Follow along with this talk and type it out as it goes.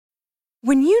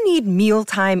When you need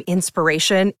mealtime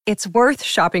inspiration, it's worth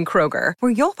shopping Kroger,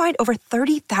 where you'll find over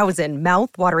 30,000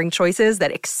 mouth-watering choices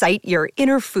that excite your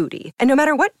inner foodie. And no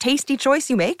matter what tasty choice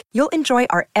you make, you'll enjoy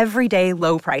our everyday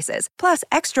low prices, plus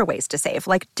extra ways to save,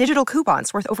 like digital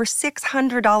coupons worth over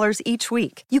 $600 each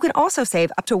week. You can also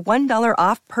save up to $1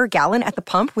 off per gallon at the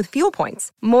pump with fuel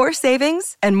points. More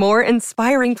savings and more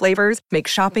inspiring flavors make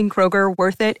shopping Kroger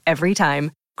worth it every time.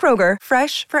 Kroger,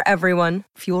 fresh for everyone.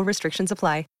 Fuel restrictions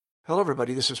apply. Hello,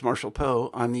 everybody. This is Marshall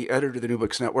Poe. I'm the editor of the New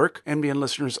Books Network. NBN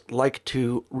listeners like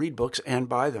to read books and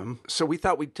buy them. So we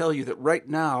thought we'd tell you that right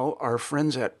now, our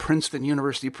friends at Princeton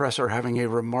University Press are having a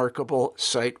remarkable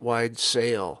site-wide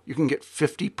sale. You can get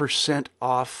 50%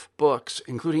 off books,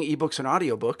 including ebooks and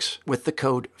audiobooks, with the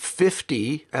code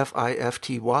 50,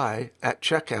 F-I-F-T-Y, at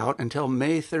checkout until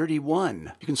May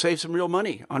 31. You can save some real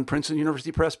money on Princeton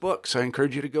University Press books. I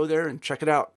encourage you to go there and check it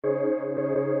out.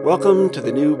 Welcome to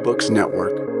the New Books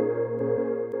Network.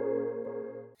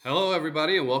 Hello,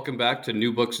 everybody, and welcome back to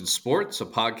New Books in Sports, a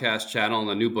podcast channel on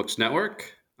the New Books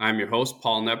Network. I'm your host,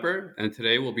 Paul Nepper, and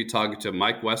today we'll be talking to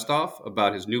Mike Westhoff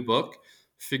about his new book,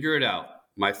 Figure It Out,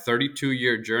 My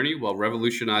 32-Year Journey While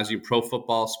Revolutionizing Pro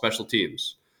Football Special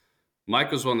Teams. Mike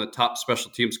was one of the top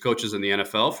special teams coaches in the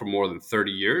NFL for more than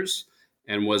 30 years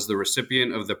and was the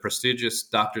recipient of the prestigious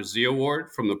Dr. Z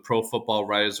Award from the Pro Football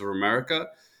Writers of America,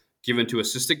 given to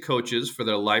assistant coaches for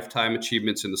their lifetime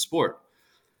achievements in the sport.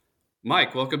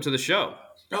 Mike, welcome to the show.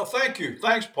 No, thank you.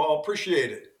 Thanks, Paul. Appreciate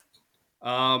it.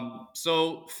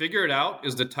 So Figure It Out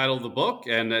is the title of the book,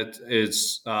 and it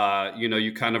is,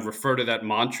 you kind of refer to that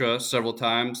mantra several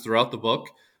times throughout the book.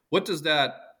 What does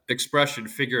that expression,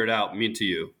 figure it out, mean to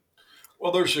you?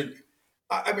 Well,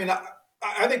 I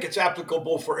think it's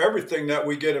applicable for everything that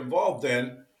we get involved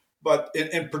in, but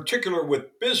in particular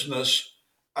with business,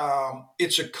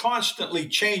 it's a constantly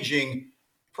changing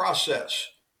process.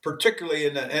 Particularly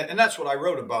and that's what I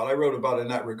wrote about. I wrote about in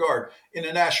that regard. In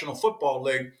the National Football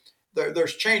League,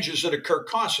 there's changes that occur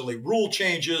constantly. Rule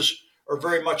changes are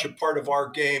very much a part of our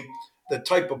game. The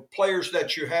type of players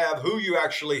that you have, who you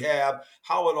actually have,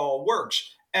 how it all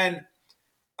works. And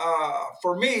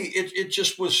for me, it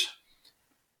just was,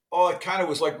 it kind of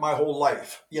was like my whole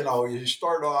life. You know, you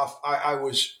start off, I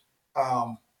was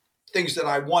things that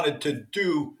I wanted to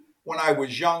do when I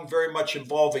was young, very much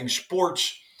involving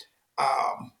sports.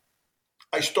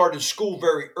 I started school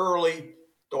very early,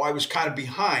 though I was kind of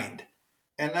behind.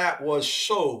 And that was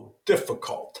so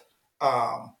difficult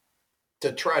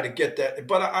to try to get that.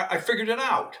 But I figured it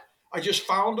out. I just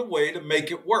found a way to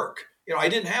make it work. You know, I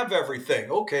didn't have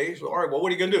everything. Okay, so all right, well,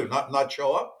 what are you going to do? Not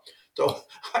show up? So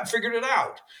I figured it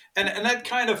out. And that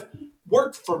kind of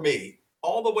worked for me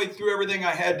all the way through everything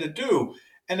I had to do.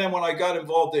 And then when I got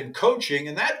involved in coaching,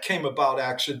 and that came about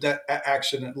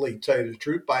accidentally, to tell you the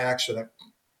truth, by accident.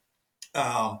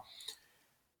 I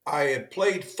had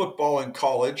played football in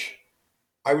college.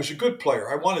 I was a good player.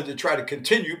 I wanted to try to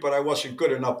continue, but I wasn't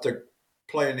good enough to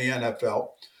play in the NFL.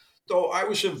 So I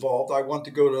was involved. I wanted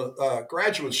to go to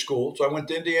graduate school. So I went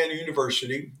to Indiana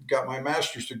University, got my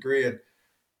master's degree in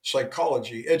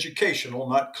psychology, educational,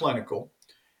 not clinical.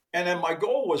 And then my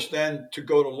goal was then to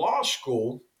go to law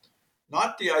school,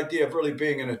 not the idea of really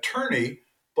being an attorney,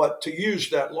 but to use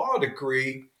that law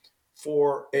degree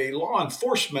for a law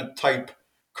enforcement type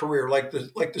career, like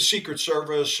the Secret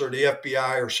Service or the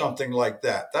FBI or something like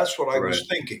that. That's what I was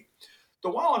thinking.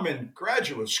 So while I'm in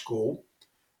graduate school,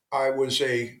 I was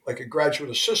a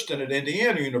graduate assistant at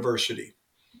Indiana University.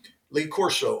 Lee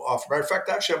Corso offered. Matter of fact,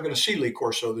 actually, I'm going to see Lee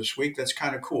Corso this week. That's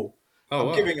kind of cool.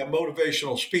 I'm giving a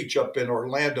motivational speech up in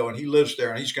Orlando, and he lives there,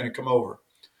 and he's going to come over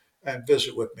and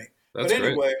visit with me. But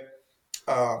anyway,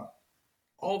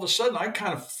 all of a sudden, I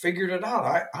kind of figured it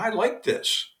out. I liked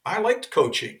this. I liked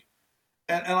coaching,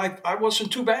 and I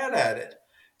wasn't too bad at it.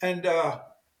 And I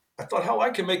thought, hell, I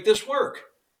can make this work.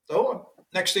 So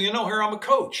next thing you know, here I'm a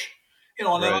coach. You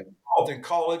know, and then I was involved in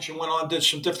college and went on, did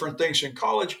some different things in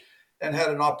college and had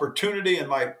an opportunity. And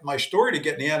my story to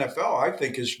get in the NFL, I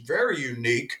think, is very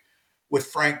unique with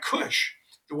Frank Kush,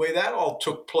 the way that all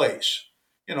took place.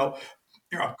 You know,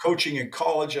 I'm coaching in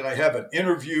college and I have an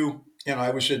interview, and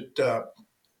I was at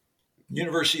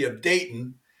University of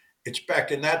Dayton. It's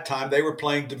back in that time, they were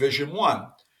playing Division I.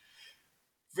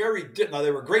 Now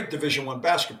they were a great Division I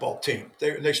basketball team.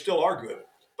 They still are good,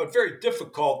 but very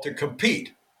difficult to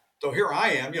compete. So here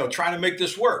I am, trying to make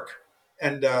this work.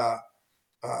 And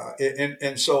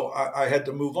so I had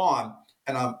to move on.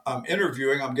 And I'm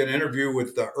interviewing. I'm going to interview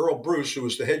with Earl Bruce, who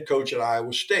was the head coach at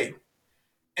Iowa State.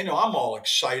 And I'm all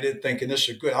excited, thinking this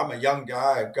is good. I'm a young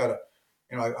guy. I've got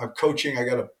I'm coaching. I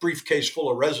got a briefcase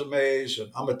full of resumes,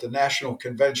 and I'm at the national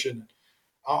convention.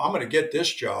 I'm going to get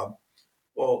this job.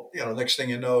 Well, next thing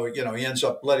you know, he ends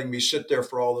up letting me sit there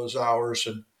for all those hours,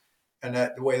 and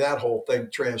that the way that whole thing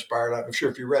transpired. I'm sure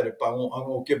if you read it, but I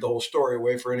won't give the whole story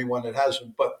away for anyone that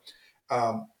hasn't. But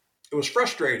it was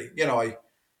frustrating.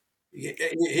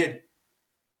 He had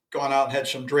gone out and had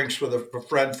some drinks with a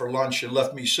friend for lunch and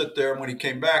left me sit there. And when he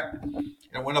came back,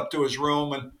 I went up to his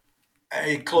room and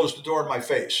he closed the door in my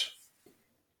face.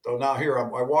 So now here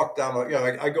I walk down.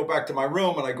 I go back to my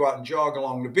room and I go out and jog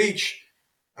along the beach.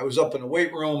 I was up in the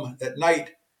weight room at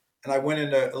night, and I went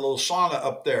into a little sauna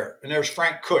up there. And there's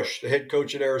Frank Kush, the head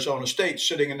coach at Arizona State,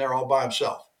 sitting in there all by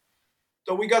himself.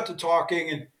 So we got to talking,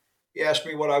 and he asked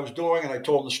me what I was doing, and I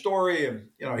told him the story. And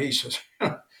he says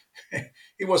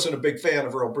he wasn't a big fan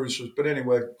of Earl Bruce's, but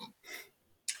anyway.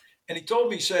 And he told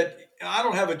me, he said, I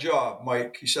don't have a job,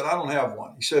 Mike. He said, I don't have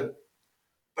one. He said,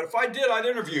 but if I did, I'd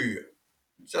interview you.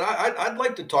 He said, I'd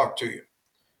like to talk to you.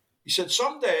 He said,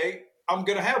 someday I'm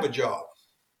going to have a job,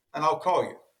 and I'll call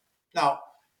you. Now,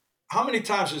 how many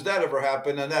times has that ever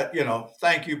happened? And that,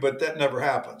 thank you, but that never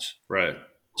happens. Right.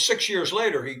 6 years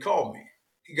later, he called me.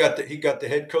 He got the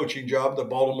head coaching job, the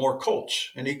Baltimore Colts,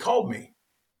 and he called me.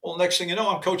 Well, next thing you know,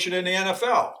 I'm coaching in the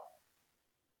NFL.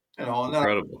 And then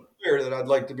Incredible. I clear that I'd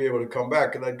like to be able to come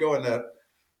back, and I'd go in that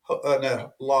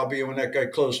lobby, and when that guy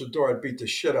closed the door, I'd beat the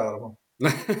shit out of him.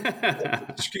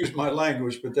 Excuse my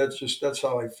language, but that's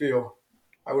how I feel.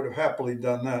 I would have happily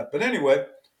done that. But anyway,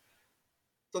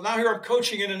 so now here I'm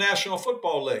coaching in the National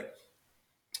Football League.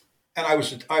 And I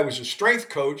was a strength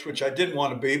coach, which I didn't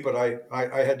want to be, but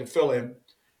I had to fill in.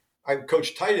 I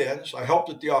coached tight ends. I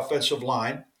helped at the offensive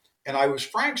line. And I was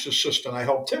Frank's assistant. I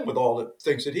helped him with all the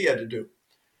things that he had to do.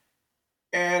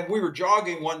 And we were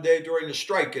jogging one day during the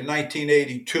strike in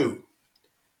 1982.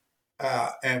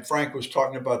 And Frank was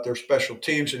talking about their special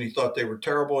teams, and he thought they were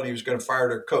terrible, and he was going to fire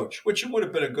their coach, which would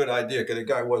have been a good idea because the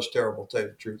guy was terrible, to tell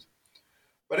you the truth.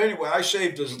 But anyway, I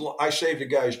saved the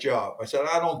guy's job. I said,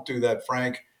 I don't do that,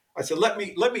 Frank. I said, let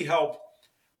me help.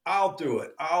 I'll do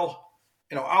it. I'll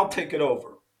take it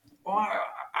over. Well,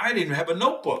 I didn't even have a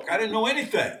notebook. I didn't know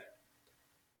anything.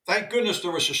 Thank goodness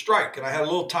there was a strike, and I had a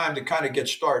little time to kind of get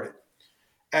started.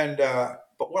 And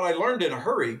but what I learned in a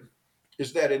hurry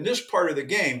is that in this part of the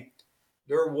game,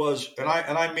 there was, and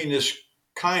I mean this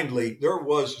kindly, there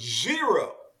was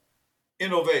zero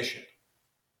innovation.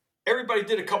 Everybody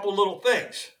did a couple little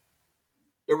things.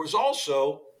 There was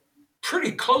also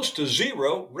pretty close to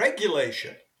zero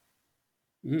regulation.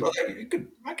 So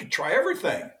I could try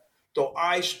everything. So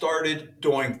I started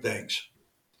doing things,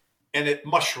 and it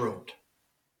mushroomed.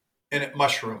 And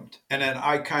then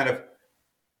I kind of,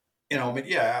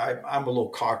 I'm a little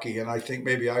cocky, and I think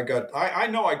maybe I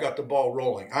know I got the ball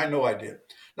rolling. I know I did.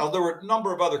 Now, there were a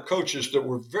number of other coaches that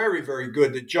were very, very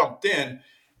good that jumped in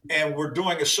and were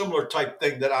doing a similar type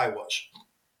thing that I was.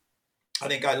 I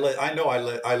think I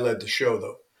led the show,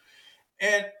 though.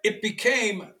 And it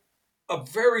became a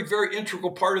very, very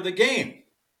integral part of the game.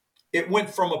 It went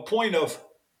from a point of,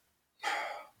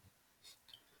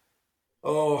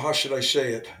 how should I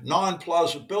say it,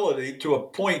 non-plausibility to a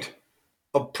point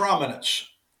of prominence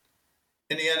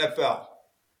in the NFL.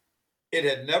 It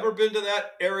had never been to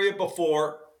that area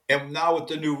before, and now with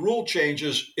the new rule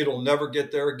changes, it'll never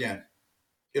get there again.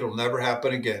 It'll never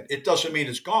happen again. It doesn't mean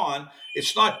it's gone.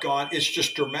 It's not gone. It's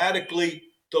just dramatically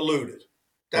diluted.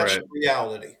 That's the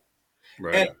reality.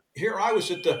 Right. And here I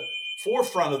was at the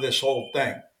forefront of this whole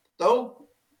thing, though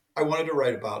I wanted to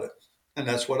write about it, and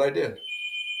that's what I did.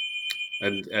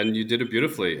 And you did it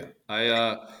beautifully.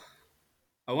 I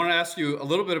want to ask you a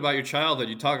little bit about your childhood.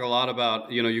 You talk a lot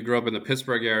about, you grew up in the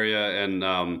Pittsburgh area, and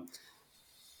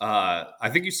I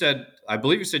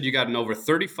believe you said you got in over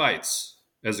 30 fights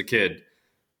as a kid.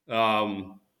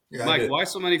 Mike, why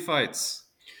so many fights?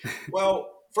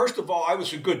 Well, first of all, I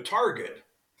was a good target.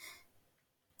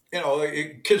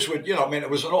 Kids would, it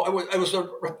was a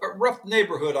rough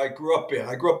neighborhood I grew up in.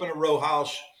 I grew up in a row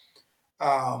house.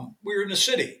 We were in the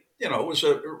city. It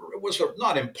was a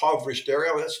not impoverished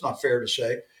area. That's not fair to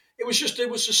say. It was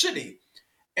a city,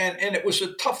 and it was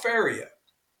a tough area.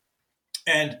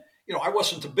 And I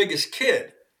wasn't the biggest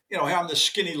kid. I'm this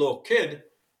skinny little kid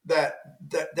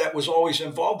that was always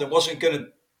involved and wasn't going to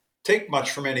take much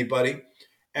from anybody.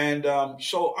 And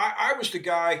so I was the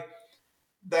guy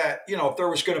that if there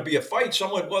was going to be a fight,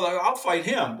 someone, well, I'll fight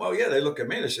him. Well, yeah, they look at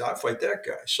me and they say, I'll fight that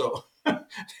guy. So I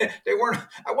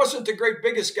wasn't the great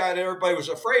biggest guy that everybody was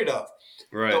afraid of.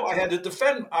 Right. So I had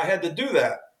to do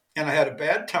that. And I had a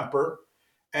bad temper,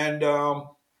 and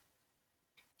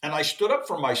I stood up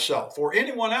for myself or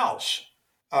anyone else.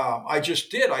 I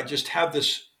just have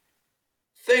this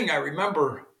thing. I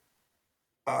remember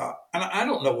And I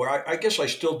don't know where. I guess I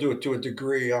still do it to a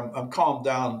degree. I'm calmed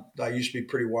down. I used to be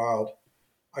pretty wild.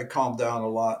 I calmed down a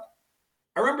lot.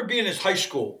 I remember being in high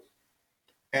school,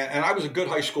 and I was a good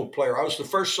high school player. I was the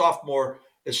first sophomore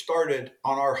that started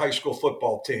on our high school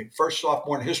football team. First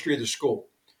sophomore in the history of the school.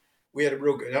 We had a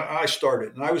real good. I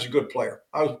started, and I was a good player.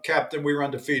 I was captain. We were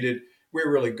undefeated. We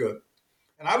were really good.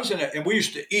 And I was in it, and we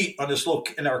used to eat on this little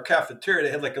in our cafeteria.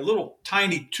 They had like a little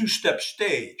tiny 2-step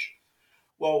stage.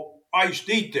 Well, I used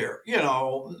to eat there.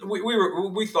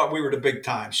 We thought we were the big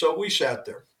time, so we sat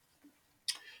there.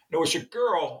 There was a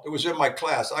girl that was in my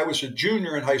class. I was a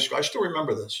junior in high school. I still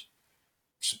remember this.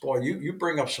 Boy, you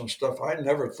bring up some stuff. I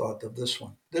never thought of this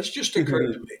one. This just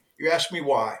occurred to me. You asked me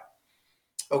why.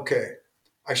 Okay.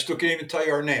 I still can't even tell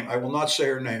you her name. I will not say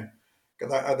her name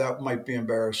because that might be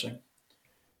embarrassing.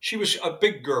 She was a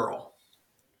big girl.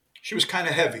 She was kind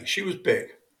of heavy. She was big.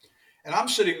 And I'm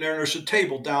sitting there, and there's a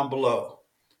table down below.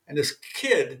 And this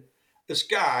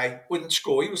guy, was in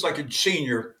school. He was like a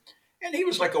senior, and he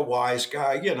was like a wise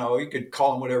guy. You could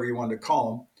call him whatever you wanted to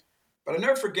call him. But I'll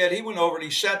never forget, he went over and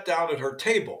he sat down at her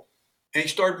table, and he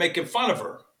started making fun of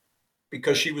her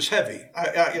because she was heavy.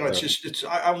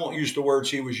 I won't use the words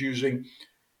he was using.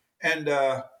 And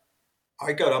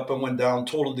I got up and went down,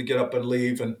 told him to get up and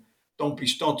leave, and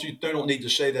they don't need to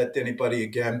say that to anybody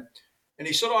again. And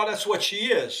he said, "Oh, that's what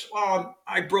she is." Well,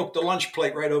 I broke the lunch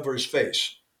plate right over his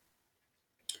face.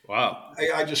 Wow.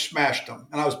 I just smashed him,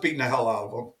 and I was beating the hell out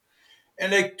of him.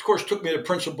 And they, of course, took me to the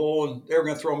principal, and they were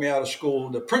going to throw me out of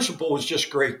school. The principal was just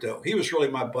great, though. He was really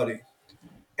my buddy.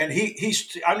 And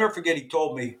I'll never forget, he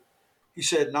told me, he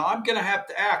said, "Now I'm going to have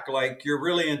to act like you're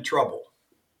really in trouble."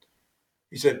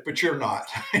 He said, "But you're not."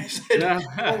 He said, "Oh,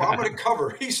 I'm going to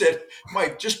cover." He said,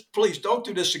 "Mike, just please don't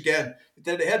do this again."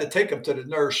 Then they had to take him to the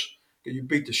nurse because you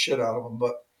beat the shit out of him.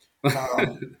 But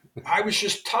I was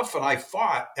just tough, and I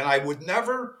fought, and I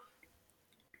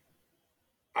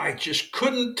just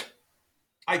couldn't.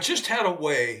 I just had a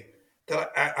way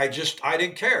that I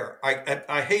didn't care.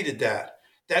 I hated that.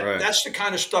 Right. That's the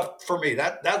kind of stuff for me.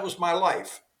 That was my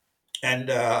life. And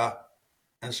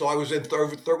so I was in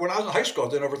when I was in high school, I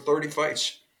did over 30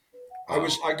 fights. Wow.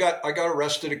 I got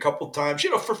arrested a couple of times,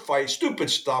 for fights, stupid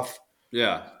stuff.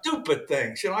 Yeah. Stupid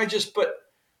things. But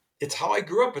it's how I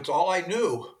grew up. It's all I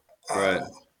knew. Right.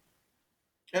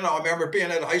 I remember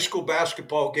being at a high school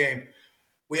basketball game.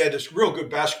 We had this real good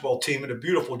basketball team in a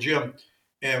beautiful gym,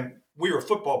 and we were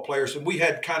football players, and we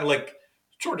had kind of like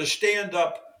sort of stand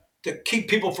up to keep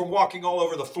people from walking all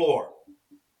over the floor.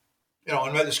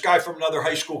 And this guy from another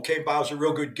high school came by. It was a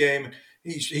real good game. And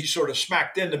he sort of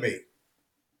smacked into me.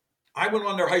 I went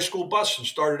on their high school bus and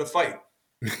started a fight.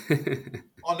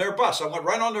 On their bus. I went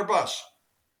right on their bus.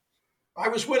 I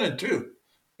was winning too.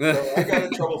 So I got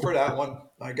in trouble for that one.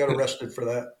 I got arrested for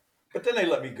that. But then they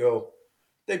let me go.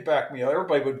 They backed me up.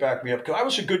 Everybody would back me up because I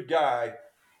was a good guy.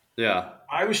 Yeah.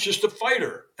 I was just a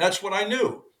fighter. That's what I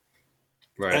knew.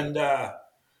 Right. And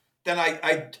then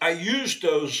I used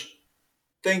those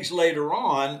things later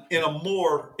on in a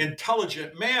more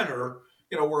intelligent manner,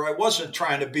 where I wasn't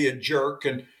trying to be a jerk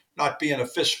and not be in a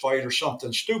fist fight or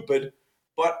something stupid,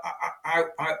 but I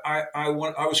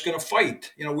was going to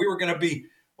fight. We were going to be,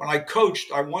 when I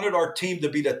coached, I wanted our team to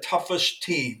be the toughest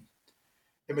team,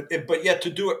 but yet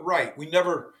to do it right. We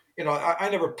never, I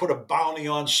never put a bounty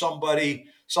on somebody,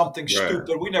 something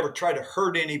stupid. We never tried to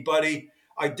hurt anybody.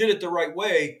 I did it the right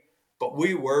way, but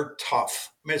we were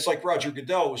tough. I mean, it's like Roger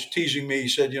Goodell was teasing me. He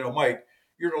said, "Mike,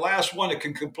 you're the last one that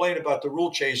can complain about the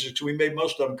rule changes because we made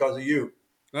most of them because of you."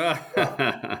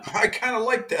 I kind of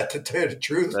like that, to tell you the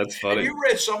truth. That's funny. And you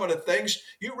read some of the things.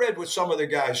 You read what some of the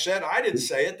guys said. I didn't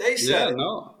say it. They said it.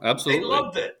 No, absolutely. They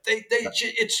loved it.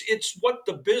 It's what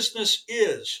the business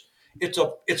is. It's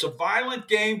a violent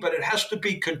game, but it has to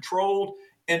be controlled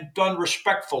and done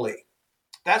respectfully.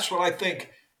 That's what I think.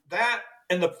 That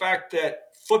and the fact that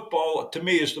football, to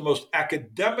me, is the most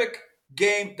academic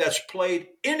game that's played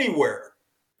anywhere.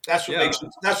 That's what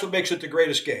makes it the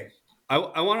greatest game.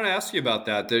 I wanted to ask you about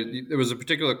that. There was a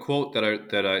particular quote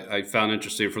that I found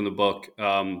interesting from the book,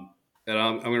 and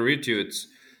I'm going to read it to you.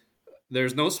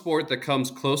 There's no sport that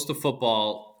comes close to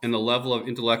football in the level of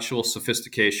intellectual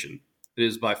sophistication. It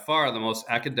is by far the most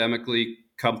academically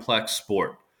complex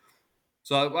sport.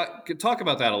 So I could talk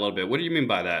about that a little bit. What do you mean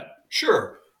by that?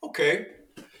 Sure. Okay.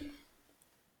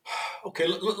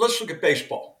 Let's look at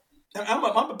baseball. And I'm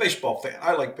a baseball fan.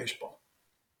 I like baseball.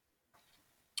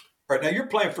 All right, now you're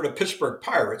playing for the Pittsburgh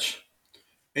Pirates,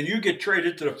 and you get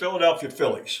traded to the Philadelphia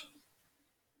Phillies.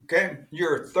 Okay,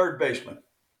 you're a third baseman.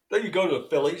 Then you go to the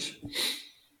Phillies,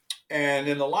 and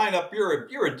in the lineup, you're a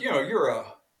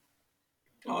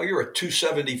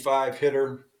 275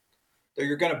 hitter. So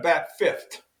you're going to bat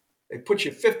fifth. They put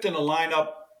you fifth in the lineup,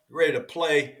 ready to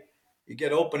play. You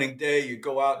get opening day, you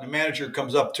go out, and the manager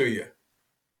comes up to you.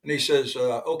 And he says,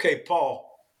 okay, Paul.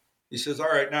 He says, all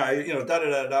right, now,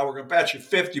 da-da-da-da, we're going to bat you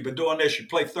fifth. You've been doing this. You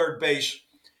play third base.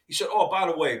 He said, oh, by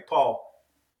the way, Paul,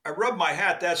 I rub my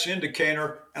hat, that's the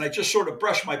indicator, and I just sort of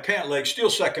brush my pant leg,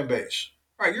 steal second base.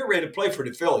 All right, you're ready to play for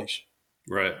the Phillies.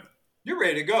 Right. You're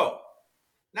ready to go.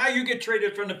 Now you get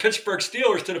traded from the Pittsburgh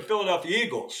Steelers to the Philadelphia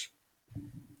Eagles.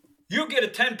 You get a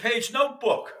 10-page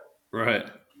notebook. Right.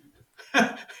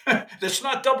 That's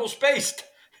not double-spaced.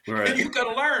 Right. And you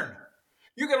got to learn.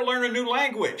 You got to learn a new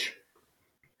language.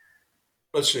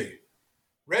 Let's see.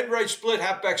 Red, right, split,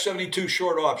 halfback 72,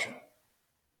 short option.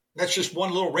 That's just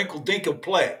one little wrinkle-dinkle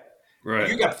play. Right.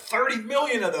 You got 30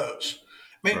 million of those.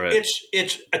 I mean, Right.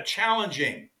 it's a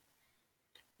challenging.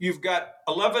 You've got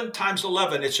 11 times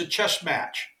 11. It's a chess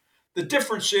match. The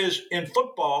difference is in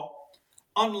football,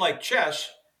 unlike chess,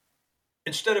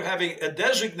 instead of having a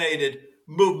designated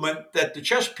movement that the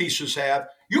chess pieces have,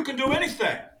 you can do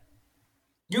anything.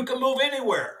 You can move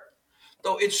anywhere.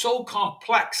 Though it's so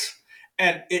complex.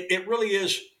 And it really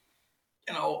is,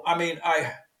 I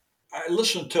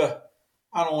listened to,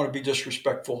 I don't want to be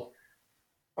disrespectful.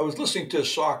 I was listening to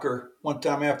soccer one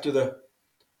time after the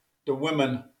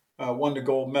women won the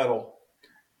gold medal.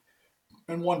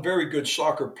 And one very good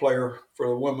soccer player for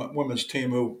the women's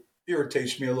team who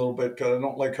irritates me a little bit because I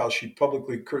don't like how she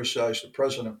publicly criticized the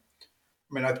president.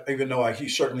 I mean, even though he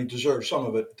certainly deserved some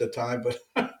of it at the time, but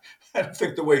I don't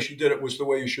think the way she did it was the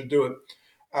way you should do it.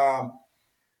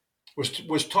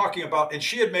 Was talking about, and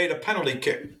she had made a penalty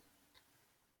kick.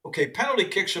 Okay, penalty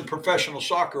kicks in professional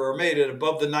soccer are made at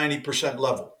above the 90%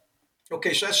 level.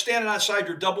 Okay, so that's standing outside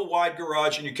your double wide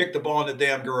garage and you kick the ball in the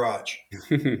damn garage.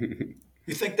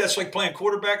 You think that's like playing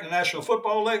quarterback in the National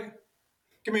Football League?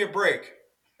 Give me a break.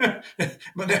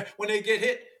 When they get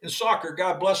hit in soccer,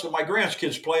 God bless them, my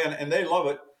grandkids play and they love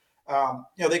it.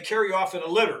 They carry off in a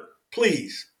litter,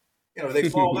 please. They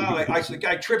fall down. The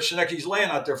guy trips and he's laying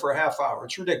out there for a half hour.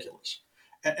 It's ridiculous.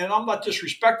 And I'm not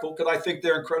disrespectful because I think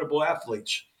they're incredible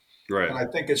athletes. Right. And I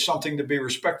think it's something to be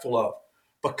respectful of.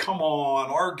 But come on,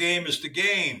 our game is the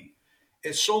game.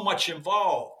 It's so much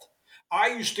involved. I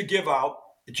used to give out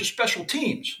just special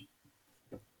teams.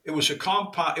 It was a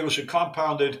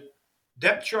compounded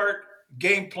depth chart,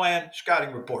 game plan,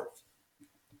 scouting report.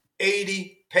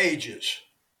 80 pages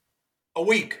a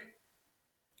week.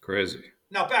 Crazy.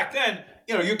 Now, back then,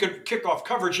 you could kick off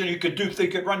coverage and you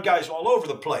could run guys all over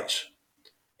the place.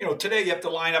 Today you have to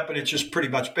line up and it's just pretty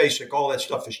much basic. All that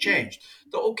stuff has changed.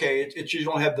 So, okay, you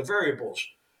don't have the variables.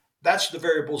 That's the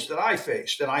variables that I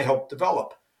faced and I helped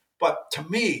develop. But to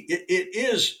me, it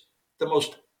is the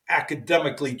most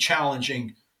academically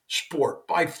challenging sport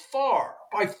by far.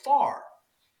 I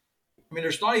mean,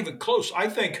 there's not even close. I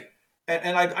think,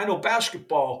 and I know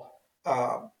basketball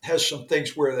has some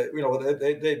things where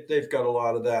they've got a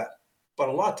lot of that, but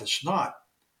a lot that's not.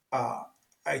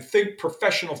 I think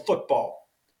professional football,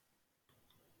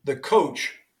 the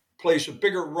coach plays a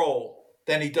bigger role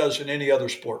than he does in any other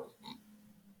sport.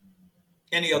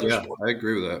 Sport. I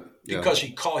agree with that. Yeah. Because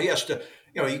he has to,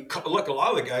 look, a lot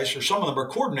of the guys, or some of them are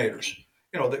coordinators,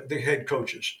 the head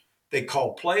coaches. They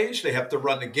call plays. They have to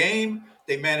run the game.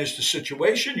 They manage the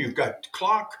situation. You've got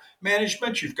clock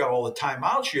management. You've got all the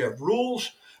timeouts. You have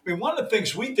rules. I mean, one of the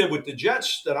things we did with the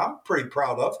Jets that I'm pretty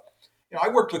proud of, I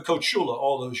worked with Coach Shula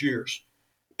all those years.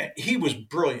 And he was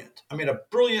brilliant. I mean, a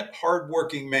brilliant,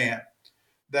 hardworking man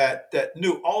that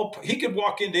knew he could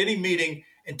walk into any meeting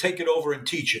and take it over and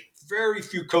teach it. Very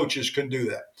few coaches can do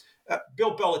that.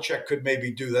 Bill Belichick could maybe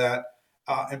do that.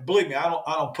 And believe me, I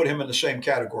don't put him in the same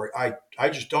category. I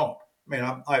just don't. I mean,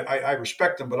 I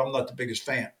respect him, but I'm not the biggest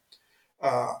fan.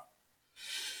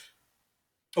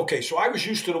 Okay, so I was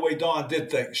used to the way Don did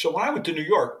things. So when I went to New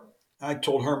York, I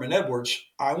told Herman Edwards,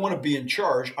 I want to be in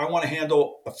charge. I want to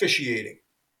handle officiating.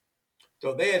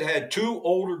 So they had two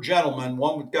older gentlemen.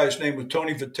 One guy's name was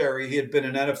Tony Viteri. He had been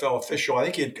an NFL official.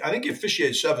 I think he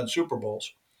officiated 7 Super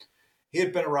Bowls. He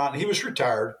had been around. He was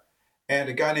retired. And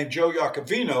a guy named Joe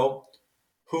Iacovino,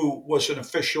 who was an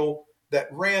official that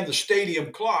ran the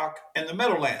stadium clock and the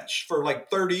Meadowlands for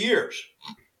like 30 years.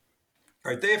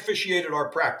 All right, they officiated our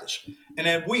practice. And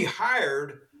then we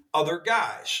hired other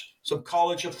guys, some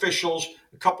college officials,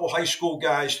 a couple high school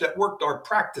guys that worked our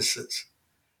practices.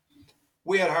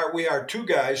 We hired 2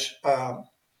 guys,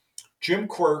 Jim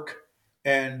Quirk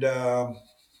and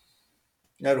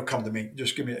that'll come to me.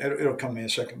 Just give me, it'll come to me in a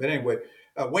second. But anyway,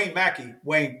 Wayne Mackey,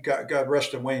 God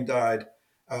rest him, Wayne died.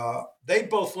 They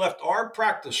both left our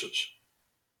practices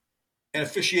and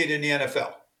officiated in the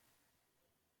NFL.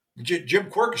 Jim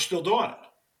Quirk is still doing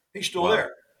it. He's still Wow.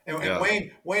 there. And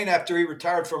Yeah. Wayne, after he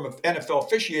retired from NFL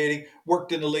officiating,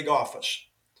 worked in the league office.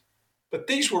 But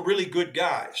these were really good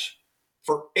guys.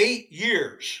 For 8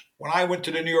 years, when I went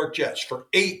to the New York Jets, for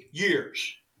 8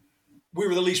 years, we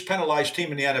were the least penalized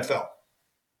team in the NFL.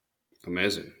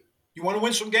 Amazing. You want to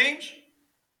win some games?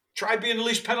 Try being the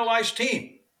least penalized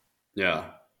team.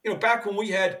 Yeah. Back when we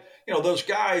had, those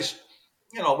guys,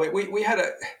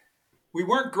 we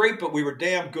weren't great, but we were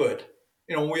damn good.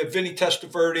 When we had Vinny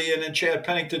Testaverde and then Chad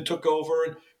Pennington took over.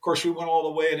 And, of course, we went all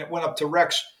the way and it went up to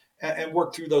Rex and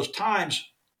worked through those times.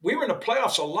 We were in the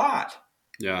playoffs a lot.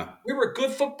 Yeah. We were a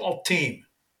good football team.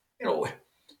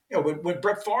 When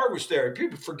Brett Favre was there,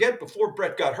 people forget before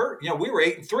Brett got hurt, we were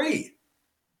 8-3.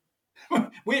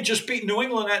 We had just beat New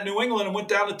England at New England and went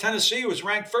down to Tennessee, who was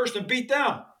ranked first, and beat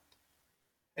them.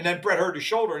 And then Brett hurt his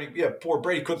shoulder, and poor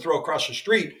Brady couldn't throw across the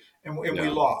street, and we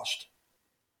lost.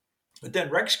 But then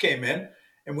Rex came in,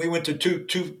 and we went to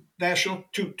two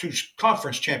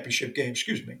conference championship games.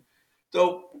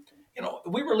 So,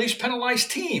 we were least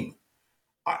penalized team.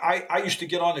 I used to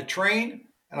get on the train,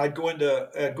 and I'd go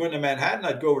into Manhattan.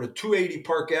 I'd go over to 280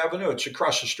 Park Avenue. It's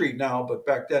across the street now, but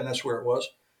back then that's where it was.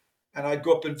 And I'd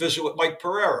go up and visit with Mike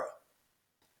Pereira.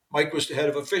 Mike was the head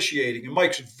of officiating, and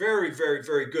Mike's a very, very,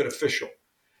 very good official.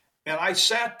 And I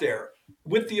sat there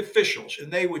with the officials,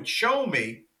 and they would show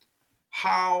me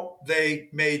how they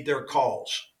made their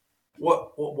calls.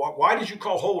 Why did you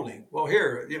call holding? Well,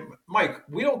 here, Mike,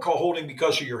 we don't call holding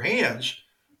because of your hands.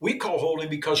 We call holding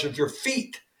because of your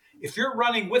feet. If you're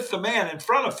running with the man in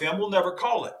front of him, we'll never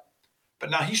call it. But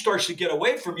now he starts to get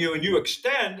away from you and you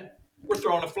extend, we're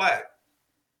throwing a flag.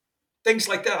 Things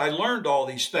like that. I learned all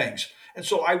these things. And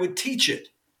so I would teach it.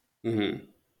 Mm-hmm.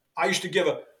 I used to give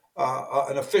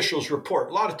an official's report.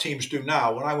 A lot of teams do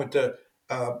now. When I went to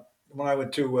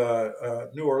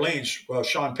New Orleans,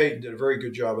 Sean Payton did a very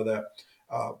good job of that.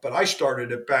 But I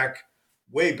started it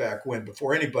way back when,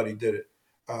 before anybody did it.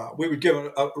 We would give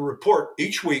a report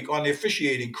each week on the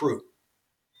officiating crew,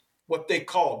 what they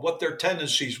called, what their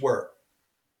tendencies were.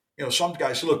 Some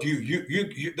guys say, look,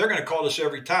 they're going to call this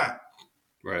every time.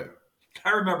 Right.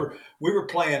 I remember we were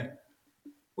playing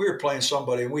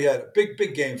somebody, and we had a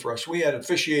big game for us. We had an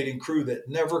officiating crew that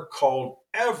never called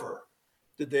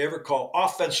did they ever call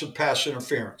offensive pass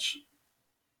interference.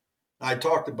 I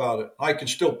talked about it. I can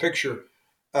still picture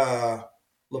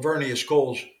Lavernius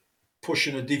Coles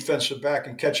pushing a defensive back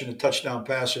and catching a touchdown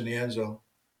pass in the end zone.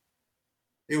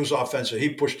 He was offensive. He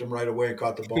pushed him right away and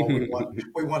caught the ball.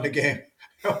 We won the game.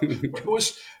 It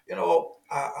was,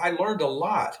 I learned a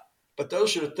lot. But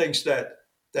those are the things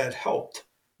that helped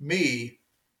me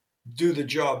do the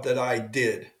job that I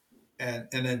did. And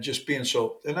then just being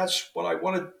and that's what I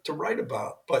wanted to write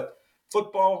about. But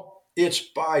football, it's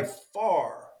by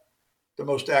far the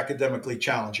most academically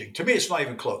challenging. To me, it's not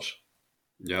even close.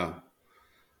 Yeah.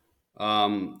 I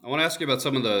want to ask you about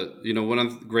some of the, one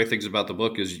of the great things about the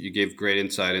book is you gave great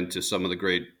insight into some of the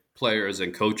great players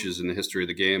and coaches in the history of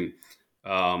the game.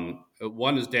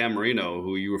 One is Dan Marino,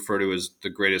 who you refer to as the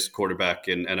greatest quarterback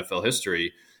in NFL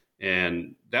history.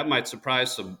 And that might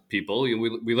surprise some people.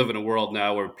 We live in a world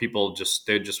now where people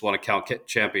just want to count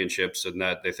championships, and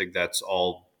that they think that's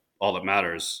all that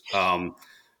matters.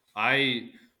 I,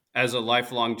 as a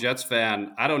lifelong Jets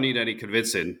fan, I don't need any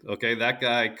convincing. Okay, that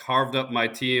guy carved up my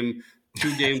team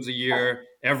 2 games a year,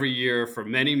 every year for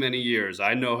many, many years.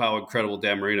 I know how incredible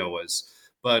Dan Marino was.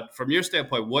 But from your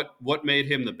standpoint, what made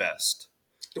him the best?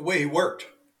 The way he worked,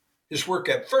 his work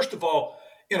ethic. First of all,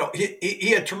 he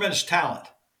had tremendous talent.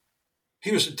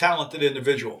 He was a talented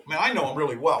individual. I mean, I know him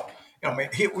really well.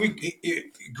 He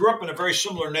grew up in a very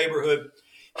similar neighborhood.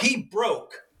 He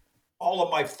broke all of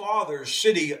my father's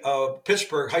city of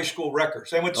Pittsburgh high school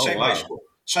records. They went to the same high school,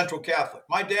 Central Catholic.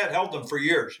 My dad held them for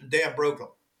years, and Dan broke them.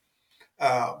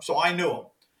 So I knew him.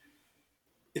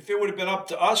 If it would have been up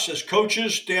to us as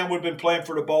coaches, Dan would have been playing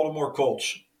for the Baltimore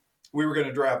Colts. We were going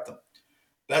to draft them.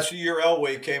 That's the year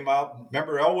Elway came out.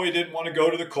 Remember, Elway didn't want to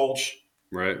go to the Colts.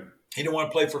 Right. He didn't want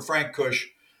to play for Frank Kush.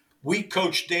 We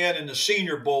coached Dan in the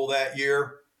Senior Bowl that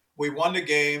year. We won the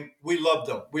game. We loved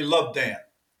him. We loved Dan.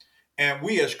 And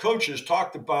we as coaches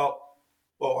talked about,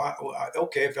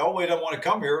 okay, if Elway doesn't want to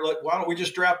come here, why don't we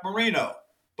just draft Marino?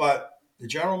 But the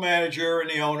general manager and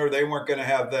the owner, they weren't going to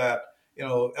have that.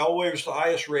 Elway was the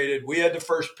highest rated. We had the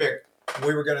first pick.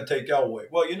 We were going to take Elway.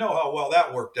 Well, you know how well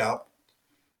that worked out.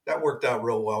 That worked out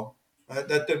real well.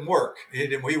 That didn't work. He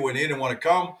didn't want to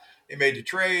come. He made the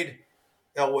trade.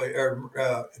 John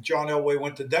Elway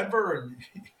went to Denver, and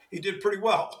he did pretty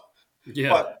well. Yeah.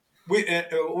 But we'd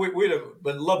have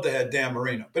loved to have Dan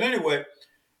Marino. But anyway,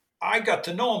 I got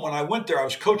to know him when I went there. I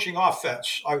was coaching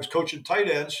offense. I was coaching tight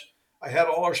ends. I had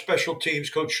all our special teams.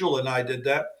 Coach Shula and I did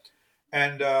that.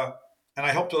 And I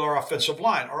helped with our offensive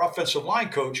line. Our offensive line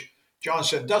coach, John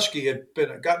Sandusky, had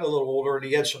gotten a little older and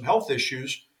he had some health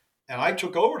issues. And I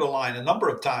took over the line a number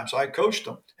of times. I coached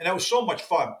him. And that was so much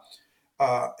fun.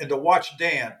 And to watch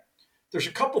Dan, there's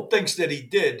a couple things that he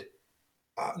did.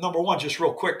 Number one, just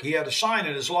real quick, he had a sign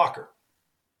in his locker,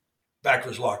 back of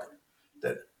his locker,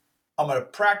 that I'm going to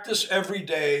practice every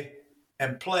day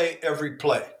and play every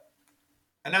play.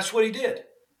 And that's what he did.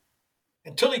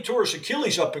 Until he tore his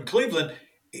Achilles up in Cleveland,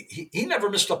 he never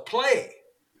missed a play.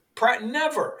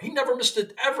 Never. He never missed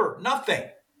it ever. Nothing.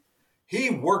 He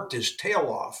worked his tail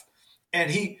off.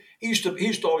 And he used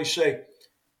to always say,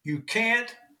 you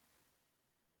can't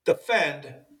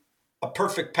defend a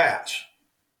perfect pass.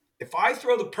 If I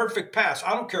throw the perfect pass,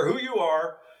 I don't care who you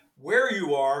are, where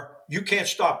you are, you can't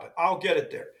stop it. I'll get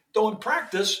it there. Though in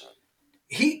practice,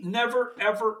 he never,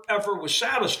 ever, ever was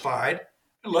satisfied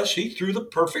unless he threw the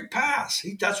perfect pass.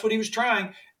 That's what he was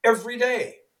trying every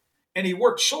day. And he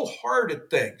worked so hard at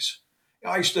things.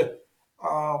 I used to,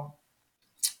 I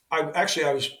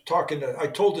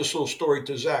told this little story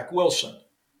to Zach Wilson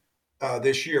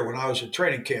this year when I was at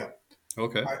training camp.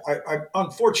 Okay.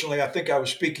 Unfortunately, I think I was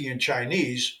speaking in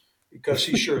Chinese because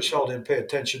he sure as hell didn't pay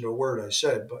attention to a word I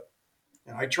said, but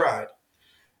I tried.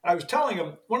 I was telling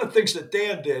him one of the things that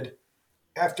Dan did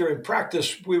after in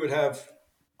practice, we would have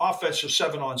offensive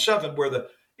 7-on-7 where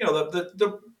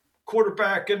the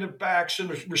quarterback and the backs and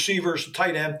the receivers, the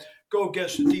tight end go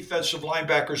against the defensive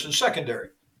linebackers and secondary.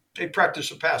 They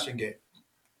practice a passing game.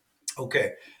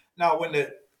 Okay. Now,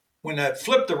 when that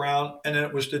flipped around and then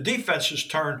it was the defense's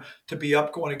turn to be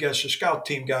up going against the scout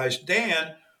team guys,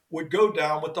 Dan would go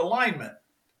down with the linemen.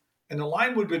 And the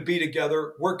linemen would be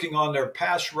together working on their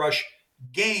pass rush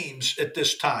games at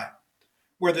this time,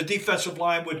 where the defensive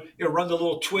line would run the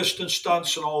little twist and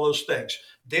stunts and all those things.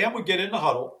 Dan would get in the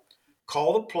huddle,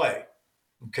 call the play,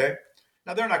 okay?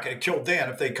 Now, they're not going to kill Dan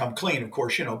if they come clean, of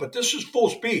course, but this is full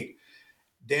speed.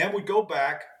 Dan would go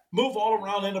back, move all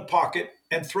around in the pocket,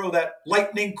 and throw that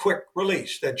lightning quick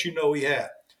release that he had.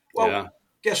 Well,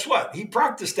 Guess what? He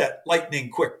practiced that lightning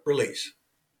quick release.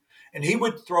 And he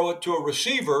would throw it to a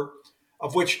receiver,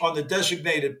 of which on the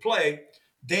designated play,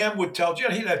 Dan would tell,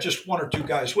 he'd have just one or two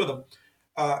guys with him.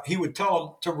 He would tell him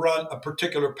to run a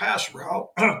particular pass route,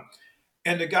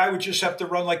 and the guy would just have to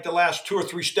run like the last 2 or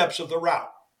 3 steps of the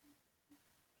route.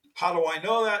 How do I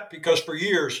know that? Because for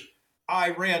years,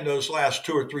 I ran those last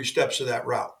 2 or 3 steps of that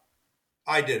route.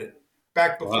 I did it.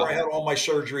 Back before I had all my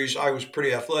surgeries, I was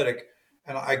pretty athletic,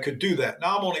 and I could do that.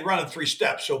 Now I'm only running 3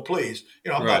 steps, so please,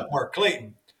 I'm not Mark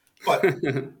Clayton. But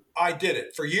I did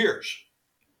it for years.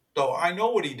 So I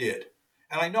know what he did,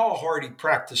 and I know how hard he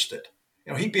practiced it.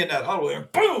 He'd be in that huddle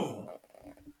and boom,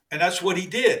 and that's what he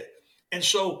did. And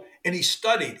he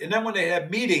studied. And then when they had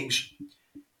meetings,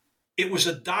 it was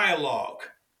a dialogue.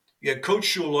 You had Coach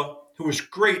Shula, who was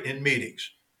great in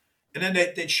meetings. And then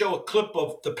they'd show a clip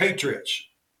of the Patriots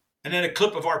and then a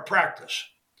clip of our practice.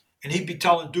 And he'd be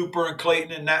telling Duper and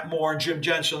Clayton and Nat Moore and Jim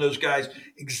Jensen, those guys,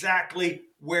 exactly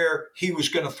where he was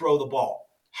going to throw the ball,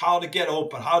 how to get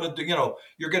open, how to do,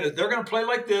 they're going to play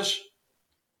like this.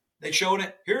 They showed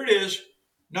it. Here it is.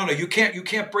 No, you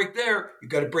can't break there. You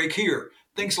got to break here.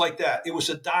 Things like that. It was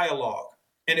a dialogue,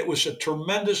 and it was a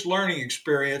tremendous learning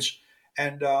experience.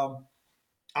 And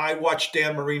I watched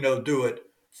Dan Marino do it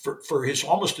for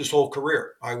almost his whole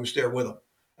career. I was there with him,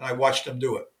 and I watched him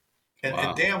do it.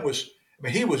 And Dan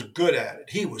he was good at it.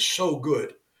 He was so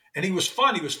good, and he was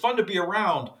fun. He was fun to be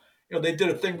around. They did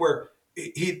a thing where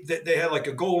they had like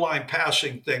a goal line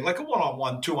passing thing, like a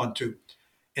 1-on-1, 2-on-2,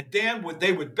 and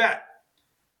they would bet.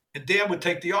 And Dan would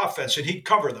take the offense, and he'd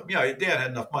cover them. Dan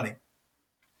had enough money.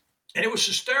 And it was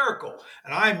hysterical.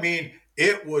 And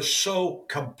it was so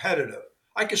competitive.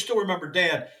 I can still remember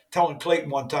Dan telling Clayton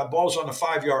one time, ball's on the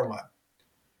 5-yard line.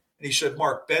 And he said,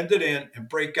 Mark, bend it in and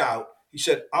break out. He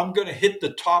said, I'm going to hit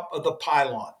the top of the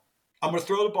pylon. I'm going to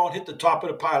throw the ball and hit the top of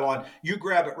the pylon. You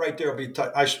grab it right there. I'm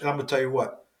going to tell you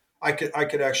what. I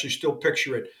could actually still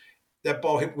picture it. That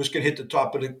ball was going to hit the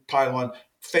top of the pylon.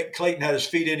 Clayton had his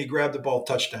feet in. He grabbed the ball,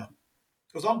 touchdown.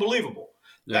 It was unbelievable.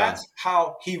 Yeah. That's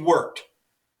how he worked.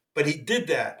 But he did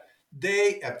that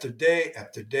day after day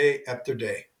after day after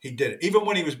day. He did it. Even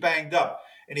when he was banged up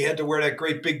and he had to wear that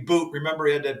great big boot. Remember,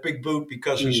 he had that big boot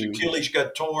because his Achilles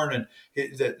got torn and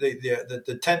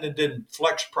the tendon didn't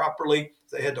flex properly.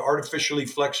 They had to artificially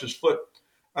flex his foot.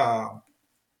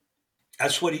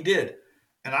 That's what he did.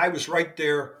 And I was right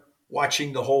there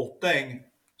watching the whole thing.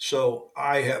 So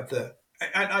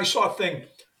I saw a thing.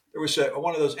 There was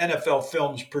one of those NFL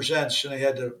films presents, and they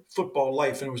had the Football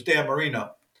Life, and it was Dan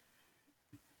Marino.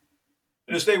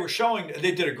 And as they were showing,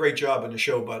 they did a great job in the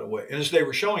show, by the way. And as they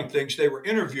were showing things, they were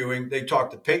interviewing. They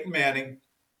talked to Peyton Manning,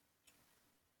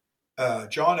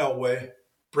 John Elway,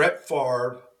 Brett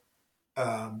Favre,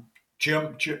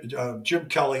 Jim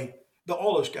Kelly,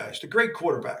 all those guys, the great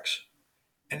quarterbacks.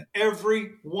 And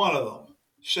every one of them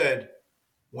said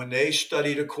when they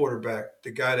studied a quarterback,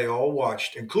 the guy they all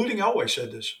watched, including Elway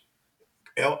said this,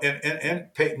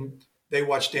 and Peyton, they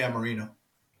watched Dan Marino.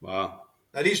 Wow.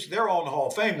 Now they're all in the Hall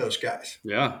of Fame, those guys.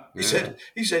 Yeah. He said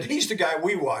he's the guy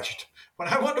we watched. When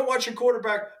I wanted to watch a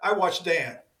quarterback, I watched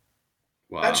Dan.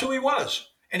 Wow. That's who he was.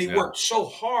 And he worked so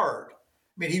hard. I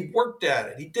mean, he worked at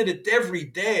it. He did it every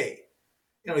day.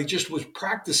 He just was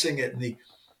practicing it, and he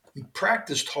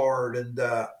practiced hard, and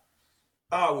it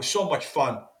was so much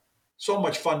fun. So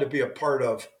much fun to be a part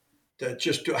of. I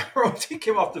remember he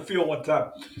came off the field one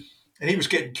time, and he was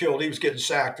getting killed. He was getting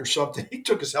sacked or something. He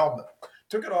took his helmet,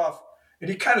 took it off, and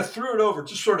he kind of threw it over,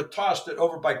 just sort of tossed it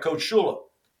over by Coach Shula.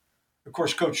 Of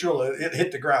course, Coach Shula, it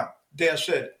hit the ground. Dan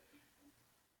said,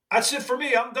 "That's it for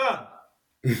me. I'm done."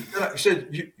 He said,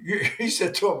 he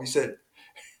said to him, he said,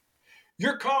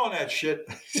 "You're calling that shit.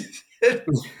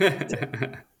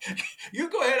 You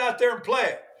go ahead out there and play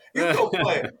it. You go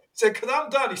play it." He said, "Because I'm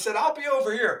done." He said, "I'll be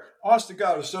over here." Honest to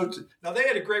God, now they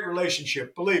had a great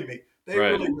relationship. Believe me, they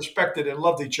really respected and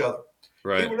loved each other.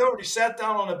 Right. He went over. He sat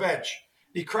down on the bench.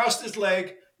 He crossed his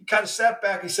leg. He kind of sat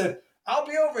back. He said, "I'll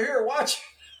be over here watching."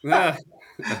 I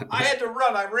had to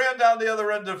run. I ran down the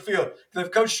other end of the field.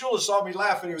 If Coach Shula saw me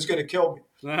laughing, he was going to kill me.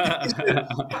 He said,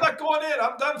 "I'm not going in.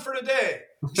 I'm done for today."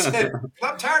 He said,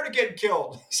 "I'm tired of getting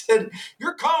killed." He said,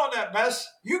 "You're calling that mess.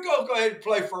 You go ahead and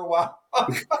play for a while."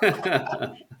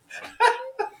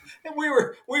 And we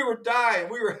were dying.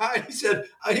 We were high. He said,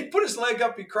 he put his leg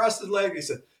up. He crossed his leg. He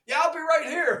said, "Yeah, I'll be right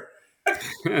here."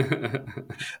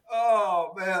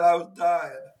 Oh, man, I was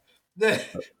dying. Then,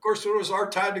 of course, when it was our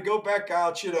time to go back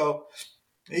out,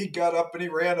 he got up and he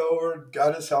ran over and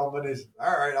got his helmet. He said,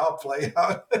 "All right, I'll play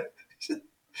out."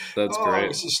 That's great. It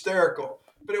was hysterical.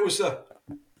 But it was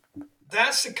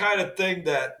that's the kind of thing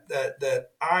that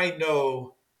I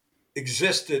know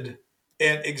existed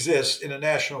and exists in the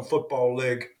National Football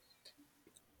League.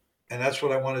 And that's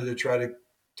what I wanted to try to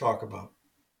talk about.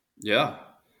 Yeah.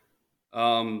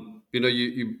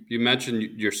 You mentioned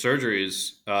your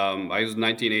surgeries. I was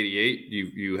 1988.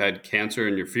 You had cancer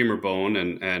in your femur bone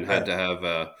and had to have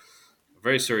a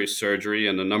very serious surgery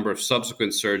and a number of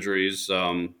subsequent surgeries,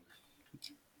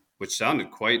 which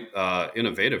sounded quite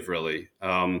innovative, really.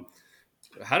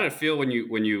 How did it feel when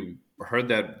you heard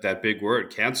that big word,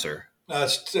 cancer?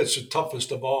 That's the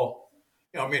toughest of all.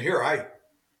 Here I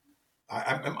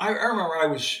remember I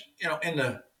was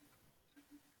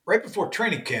right before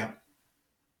training camp.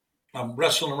 I'm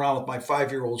wrestling around with my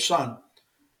 5-year-old son,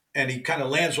 and he kind of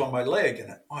lands on my leg,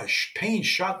 and pain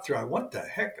shot through. What the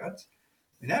heck?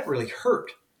 That really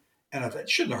hurt. And I thought, it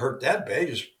shouldn't have hurt that bad.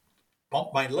 Just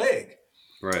bumped my leg.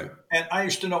 Right. And I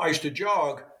used to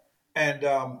jog, and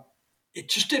it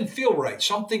just didn't feel right.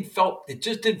 It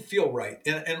just didn't feel right.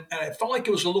 And I felt like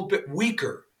it was a little bit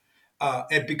weaker,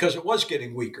 and because it was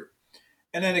getting weaker.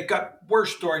 And then it got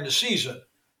worse during the season.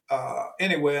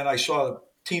 Anyway, and I saw the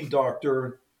team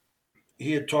doctor.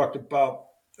 He had talked about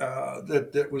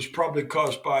that was probably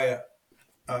caused by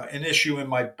an issue in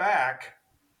my back,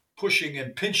 pushing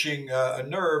and pinching a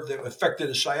nerve that affected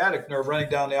a sciatic nerve running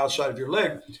down the outside of your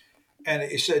leg. And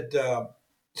he said,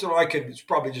 it's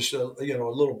probably just a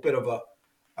little bit of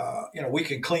we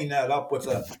can clean that up with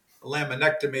a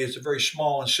laminectomy. It's a very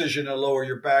small incision in the lower of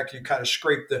your back. You kind of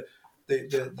scrape the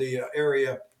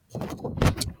area,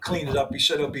 clean it up. He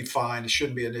said it'll be fine. It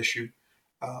shouldn't be an issue.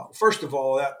 First of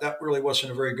all, that really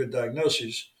wasn't a very good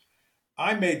diagnosis.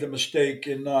 I made the mistake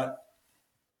in not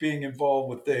being involved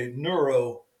with a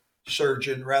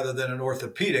neurosurgeon rather than an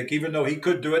orthopedic, even though he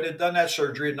could do it. He'd done that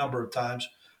surgery a number of times,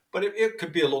 but it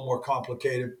could be a little more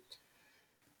complicated.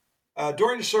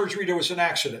 During the surgery, there was an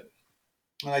accident,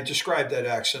 and I described that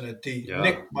accident. He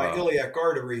nicked my iliac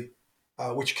artery,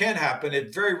 which can happen.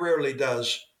 It very rarely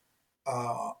does,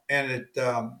 and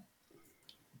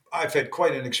I've had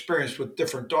quite an experience with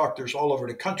different doctors all over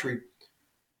the country.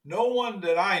 No one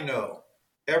that I know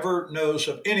ever knows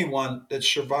of anyone that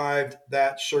survived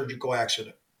that surgical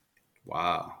accident.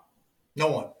 Wow.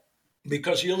 No one.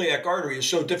 Because the iliac artery is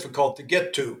so difficult to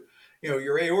get to.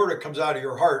 Your aorta comes out of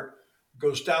your heart,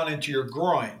 goes down into your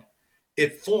groin.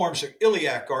 It forms an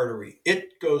iliac artery.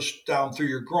 It goes down through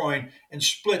your groin and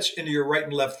splits into your right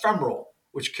and left femoral,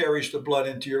 which carries the blood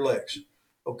into your legs.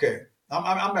 Okay.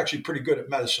 I'm actually pretty good at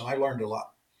medicine. I learned a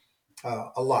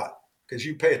lot, because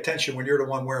you pay attention when you're the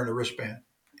one wearing the wristband.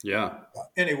 Yeah.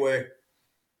 Anyway,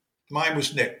 mine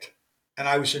was nicked. and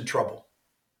I was in trouble.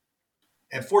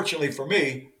 And fortunately for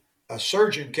me, a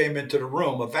surgeon came into the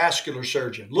room, a vascular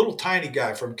surgeon, little tiny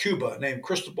guy from Cuba named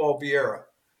Cristobal Vieira.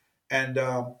 And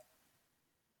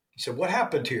he said, "What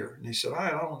happened here?" And he said,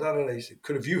 "I don't know." He said,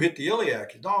 "Could have you hit the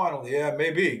iliac?" He said, "No, I don't. Yeah,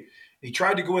 maybe." He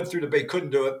tried to go in through the bay, couldn't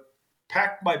do it.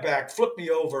 Packed my back, flipped me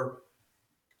over.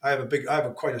 I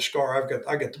have quite a scar.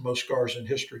 I got the most scars in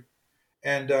history,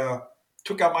 and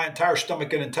took out my entire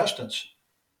stomach and intestines.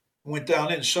 Went down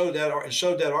in and sewed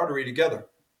that artery together.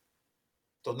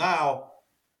 So now,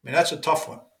 I mean, that's a tough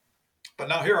one. But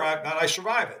now I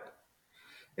survive it.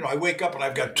 I wake up and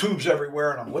I've got tubes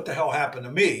everywhere, and what the hell happened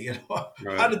to me?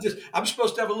 Right. How did this? I'm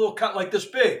supposed to have a little cut like this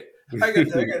big. I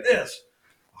got this.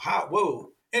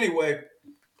 Whoa. Anyway,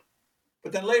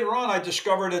 but then later on, I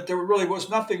discovered that there really was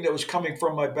nothing that was coming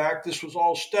from my back. This was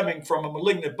all stemming from a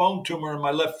malignant bone tumor in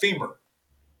my left femur.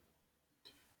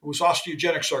 It was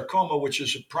osteogenic sarcoma, which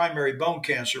is a primary bone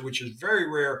cancer, which is very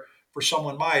rare for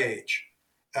someone my age.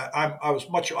 I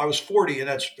was 40, and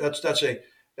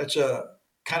that's a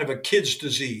kind of a kid's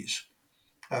disease,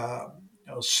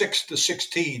 6 to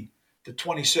 16 to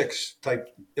 26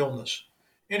 type illness.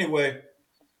 Anyway,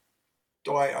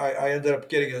 so I ended up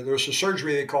there was a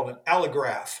surgery they called an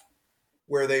allograft,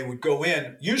 where they would go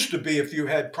in. Used to be, if you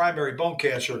had primary bone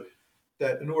cancer,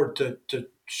 that in order to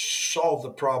solve the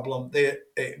problem, they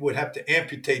would have to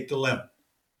amputate the limb.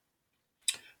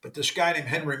 But this guy named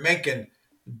Henry Mencken,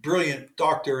 brilliant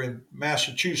doctor in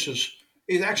Massachusetts,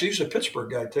 he's a Pittsburgh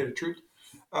guy, to tell you the truth.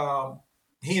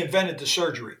 He invented the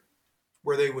surgery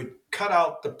where they would cut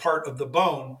out the part of the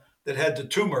bone that had the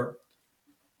tumor,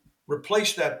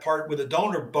 replace that part with a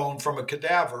donor bone from a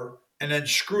cadaver, and then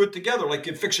screw it together like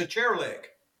you'd fix a chair leg.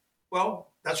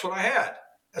 Well, that's what I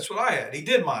had. He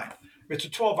did mine. It's a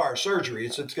 12-hour surgery.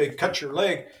 It's to cut your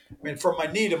leg. I mean, from my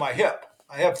knee to my hip.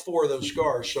 I have 4 of those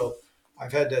scars, so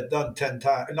I've had that done 10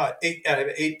 times. Not 8 out of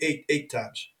 8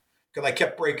 times, because I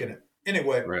kept breaking it.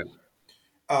 Anyway, Right.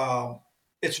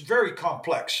 It's very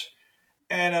complex.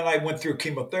 And then I went through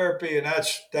chemotherapy, and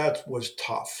that was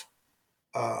tough.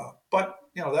 But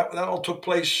that all took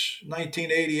place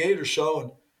 1988 or so,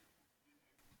 and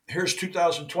here's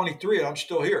 2023, and I'm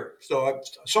still here. So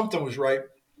something was right.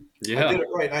 Yeah. I did it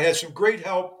right. I had some great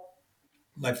help.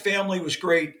 My family was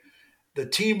great. The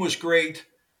team was great.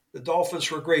 The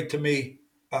Dolphins were great to me.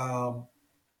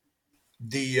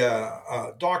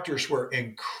 The doctors were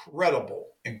incredible.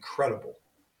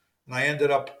 And I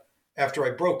ended up, after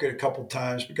I broke it a couple of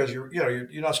times, because you're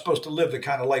not supposed to live the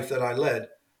kind of life that I led.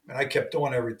 And I kept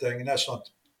doing everything, and that's not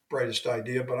the brightest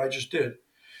idea, but I just did.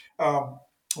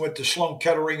 Went to Sloan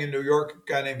Kettering in New York,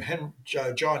 a guy named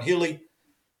John Healy.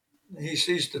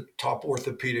 He's the top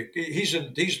orthopedic.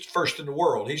 He's first in the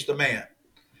world. He's the man.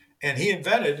 And he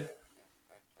invented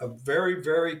a very,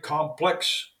 very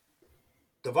complex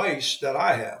device that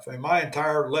I have. I mean, my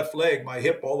entire left leg, my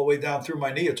hip, all the way down through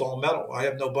my knee, it's all metal. I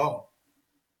have no bone.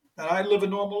 And I live a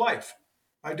normal life.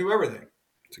 I do everything.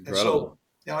 It's incredible.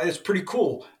 And so, it's pretty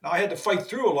cool. Now, I had to fight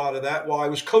through a lot of that while I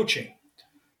was coaching.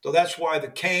 So that's why the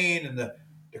cane and the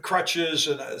crutches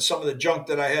and some of the junk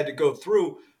that I had to go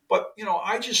through. But,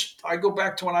 I go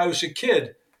back to when I was a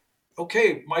kid.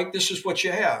 Okay, Mike, this is what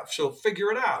you have. So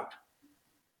figure it out.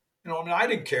 I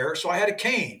didn't care. So I had a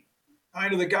cane. I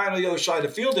knew the guy on the other side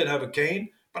of the field didn't have a cane,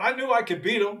 but I knew I could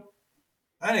beat him.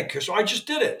 I didn't care. So I just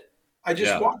did it. I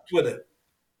just walked with it.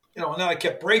 And then I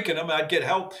kept breaking them. I'd get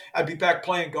help. I'd be back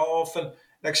playing golf. And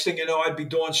next thing you know, I'd be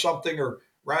doing something or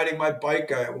riding my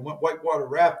bike. I went whitewater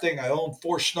rafting. I owned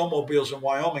 4 snowmobiles in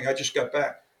Wyoming. I just got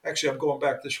back. Actually, I'm going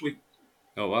back this week.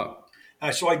 Oh, wow.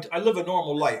 So I live a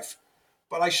normal life,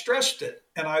 but I stressed it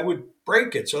and I would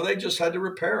break it. So they just had to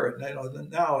repair it. And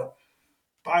now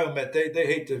Biomet, they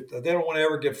don't want to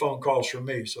ever get phone calls from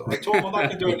me. So I told them I'm not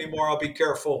going to do it anymore. I'll be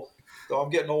careful. So I'm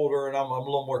getting older and I'm a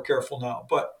little more careful now.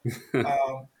 But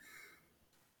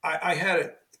I had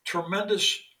a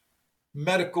tremendous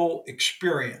medical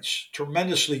experience,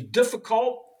 tremendously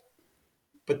difficult,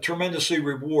 but tremendously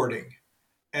rewarding.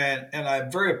 And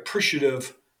I'm very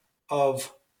appreciative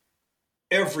of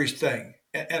everything.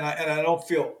 And I don't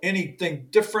feel anything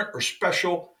different or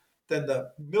special than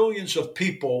the millions of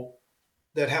people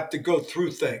that have to go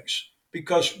through things,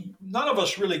 because none of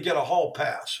us really get a hall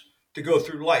pass to go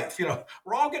through life.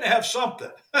 We're all going to have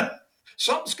something.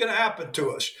 Something's going to happen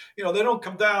to us. They don't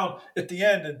come down at the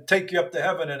end and take you up to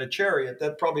heaven in a chariot.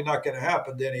 That's probably not going to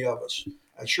happen to any of us.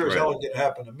 That sure as hell didn't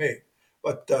happen to me.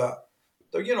 But,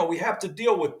 we have to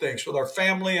deal with things with our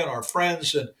family and our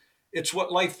friends, and it's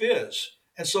what life is.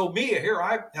 And so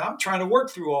I'm trying to work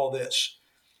through all this.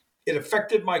 It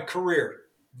affected my career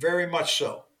very much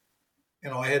so.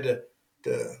 I had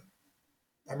to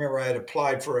I remember I had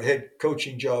applied for a head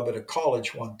coaching job at a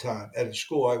college one time, at a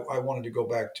school I wanted to go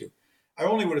back to. I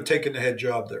only would have taken the head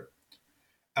job there.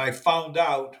 I found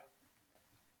out,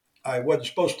 I wasn't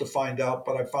supposed to find out,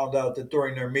 but I found out that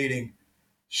during their meeting,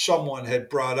 someone had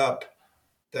brought up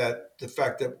that the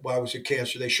fact that I was a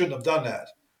cancer, they shouldn't have done that.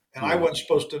 And I wasn't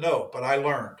supposed to know, but I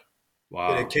learned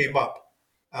that it came up.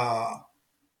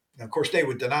 And of course, they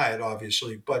would deny it,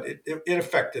 obviously, but it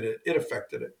affected it. It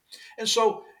affected it. And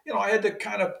so, I had to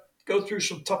kind of go through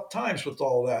some tough times with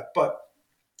all that. But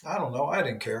I don't know. I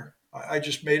didn't care. I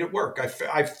just made it work.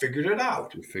 I figured it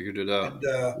out. You figured it out.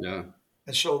 And, yeah.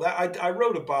 And so that I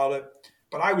wrote about it.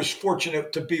 But I was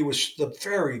fortunate to be with the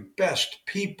very best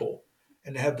people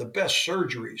and to have the best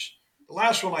surgeries. The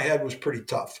last one I had was pretty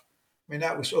tough. I mean,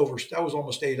 that was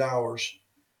almost 8 hours.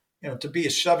 To be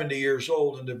 70 years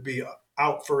old and to be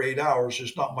out for 8 hours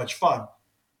is not much fun.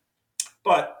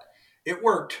 But it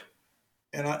worked,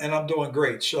 and I'm doing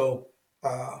great. So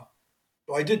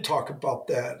I did talk about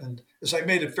that. And as I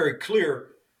made it very clear,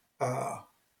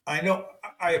 I know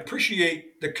I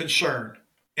appreciate the concern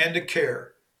and the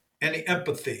care and the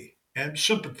empathy and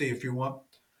sympathy, if you want.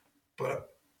 But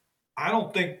I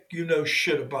don't think you know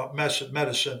shit about medicine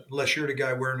unless you're the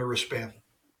guy wearing the wristband.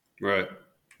 Right.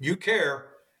 You care,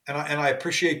 and I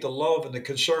appreciate the love and the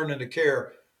concern and the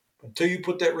care. Until you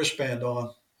put that wristband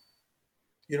on,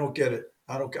 you don't get it.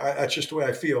 That's just the way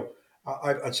I feel.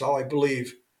 That's how I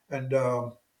believe. And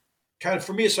kind of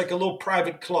for me, it's like a little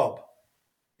private club.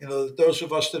 Those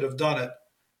of us that have done it.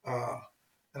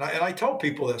 And I tell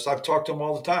people this. I've talked to them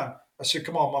all the time. I said,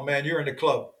 "Come on, my man, you're in the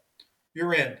club.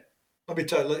 You're in. Let me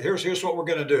tell you. Here's what we're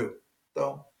going to do."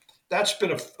 So that's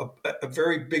been a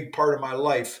very big part of my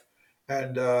life,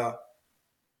 and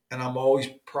I'm always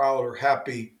proud or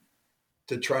happy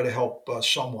to try to help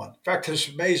someone. In fact, it's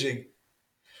amazing.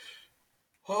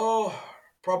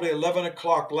 Probably 11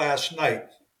 o'clock last night,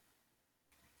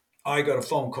 I got a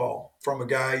phone call from a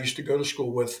guy I used to go to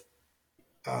school with,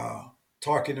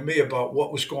 talking to me about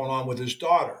what was going on with his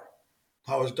daughter,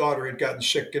 how his daughter had gotten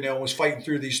sick and was fighting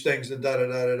through these things and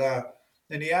da-da-da-da-da.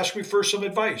 And he asked me for some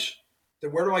advice.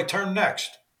 That where do I turn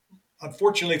next?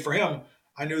 Unfortunately for him,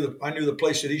 I knew the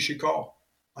place that he should call.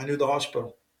 I knew the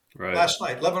hospital. Right. Last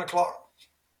night, 11 o'clock.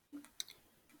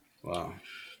 Wow.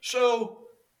 So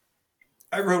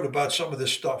I wrote about some of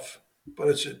this stuff, but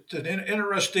it's an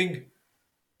interesting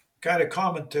kind of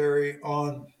commentary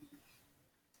on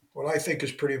what I think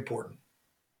is pretty important.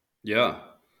 Yeah.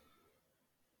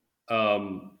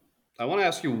 I want to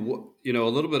ask you, a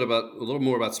little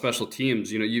more about special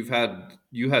teams. You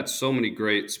had so many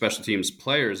great special teams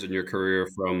players in your career,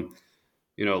 from,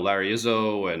 Larry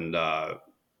Izzo,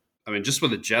 and just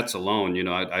with the Jets alone.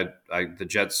 The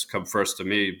Jets come first to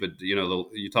me, but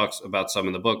you talk about some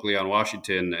in the book, Leon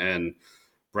Washington and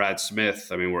Brad Smith.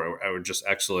 Were just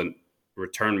excellent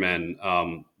return men.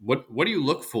 What do you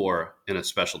look for in a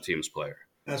special teams player?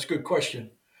 That's a good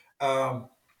question.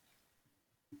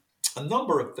 A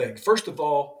number of things. First of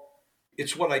all,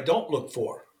 it's what I don't look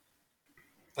for.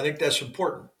 I think that's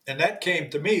important. And that came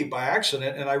to me by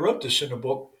accident, and I wrote this in the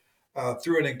book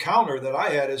through an encounter that I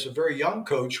had as a very young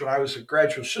coach when I was a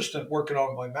graduate assistant working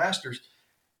on my master's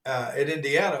at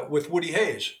Indiana with Woody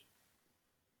Hayes.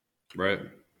 Right.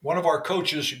 One of our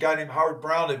coaches, a guy named Howard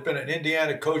Brown, had been an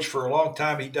Indiana coach for a long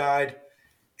time. He died.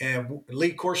 And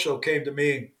Lee Corso came to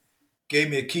me and gave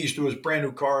me the keys to his brand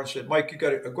new car and said, "Mike, you got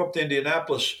to go up to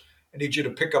Indianapolis. I need you to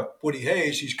pick up Woody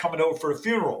Hayes. He's coming over for the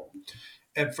funeral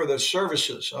and for the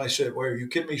services." And I said, "Well, are you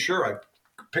kidding me?" Sure.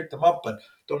 I picked him up. And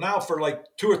so now for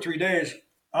like 2 or 3 days,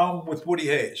 I'm with Woody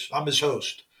Hayes. I'm his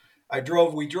host.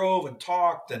 We drove and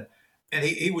talked, and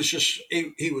he was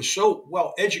he was so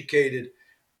well educated.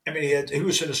 He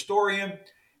was an historian.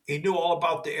 He knew all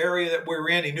about the area that we were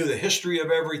in. He knew the history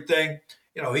of everything.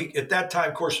 At that time,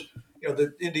 of course,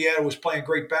 the Indiana was playing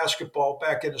great basketball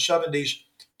back in the 70s.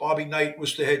 Bobby Knight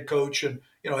was the head coach and,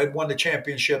 had won the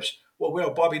championships.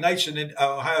 Well, Bobby Knight's an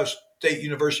Ohio State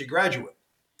University graduate.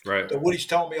 Right. So Woody's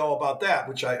telling me all about that,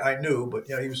 which I knew, but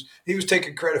he was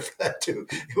taking credit for that too.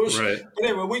 Right. But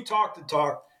anyway, we talked,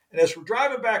 and as we're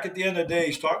driving back at the end of the day,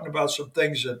 he's talking about some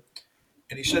things, and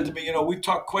he said to me, we've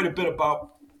talked quite a bit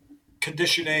about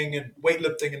conditioning and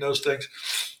weightlifting and those things.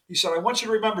 He said, "I want you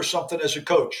to remember something as a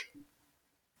coach."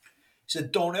 He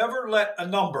said, "Don't ever let a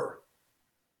number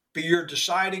be your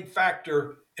deciding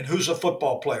factor in who's a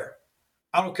football player.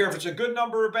 I don't care if it's a good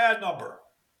number or a bad number.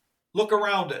 Look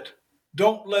around it.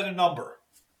 Don't let a number."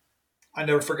 I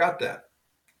never forgot that.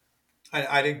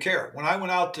 I didn't care. When I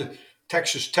went out to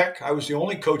Texas Tech, I was the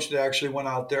only coach that actually went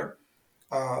out there.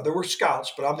 There were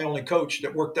scouts, but I'm the only coach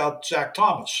that worked out Zach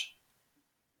Thomas.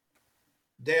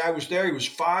 Day I was there, he was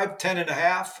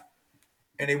 5'10.5",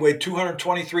 and he weighed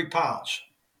 223 pounds.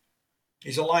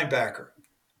 He's a linebacker.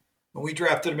 And we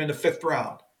drafted him in the 5th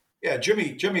round. Yeah,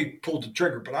 Jimmy pulled the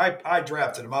trigger, but I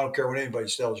drafted him. I don't care what anybody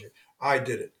tells you. I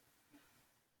did it.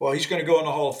 Well, he's going to go in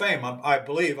the Hall of Fame, I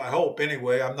believe. I hope,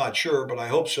 anyway. I'm not sure, but I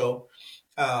hope so.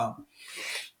 So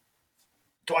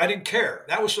I didn't care.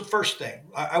 That was the first thing.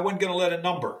 I wasn't going to let a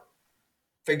number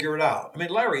figure it out. I mean,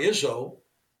 Larry Izzo,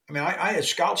 I had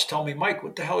scouts tell me, Mike,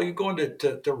 what the hell are you going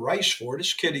to Rice for?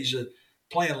 This kid, he's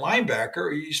playing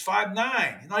linebacker. He's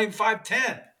 5'9". He's not even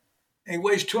 5'10". And he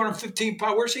weighs 215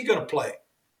 pounds. Where's he going to play?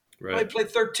 Right. He played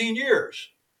 13 years.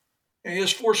 And he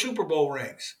has 4 Super Bowl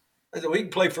rings. I said, well, he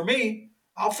can play for me.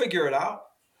 I'll figure it out.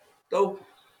 So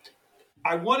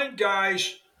I wanted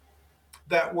guys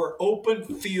that were open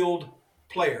field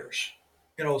players.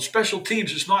 Special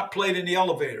teams is not played in the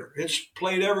elevator. It's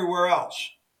played everywhere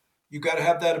else. You got to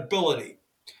have that ability.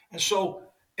 And so,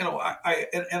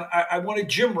 I wanted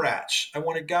gym rats. I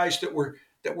wanted guys that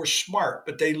were smart,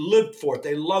 but they lived for it.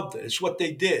 They loved it. It's what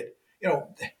they did.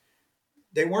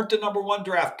 They weren't the number 1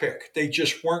 draft pick. They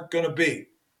just weren't going to be.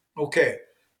 Okay.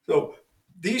 So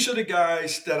these are the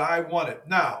guys that I wanted.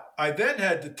 Now, I then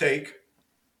had to take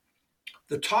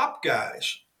the top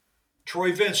guys,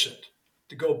 Troy Vincent,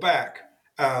 to go back,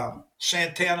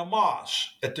 Santana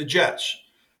Moss at the Jets,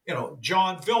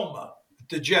 John Vilma at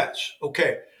the Jets.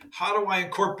 Okay, how do I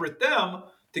incorporate them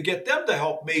to get them to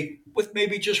help me with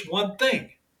maybe just one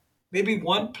thing, maybe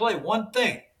one play, one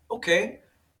thing? Okay,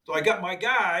 so I got my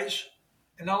guys,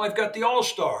 and now I've got the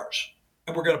all-stars,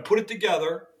 and we're going to put it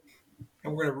together,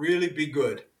 and we're going to really be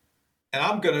good. And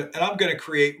I'm going to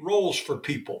create roles for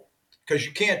people, because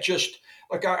you can't just,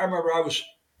 like, I remember I was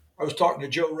talking to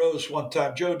Joe Rose one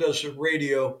time. Joe does the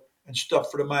radio and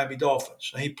stuff for the Miami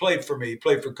Dolphins. And he played for me. He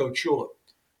played for Coach Shula.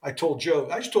 I told Joe,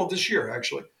 I just told this year,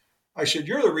 actually. I said,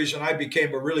 you're the reason I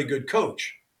became a really good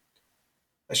coach.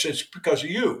 I said, it's because of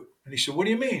you. And he said, what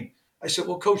do you mean? I said,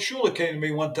 well, Coach Shula came to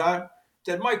me one time,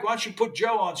 said, Mike, why don't you put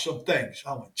Joe on some things?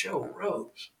 I went, Joe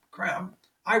Rose, crap.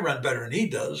 I run better than he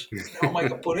does. How am I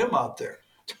going to put him out there?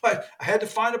 I had to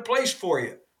find a place for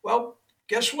you. Well,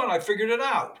 guess what? I figured it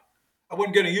out. I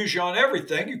wasn't going to use you on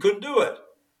everything. You couldn't do it.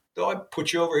 So I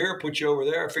put you over here, put you over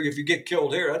there. I figure if you get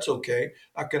killed here, that's okay.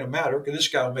 Not going to matter because this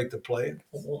guy will make the play. It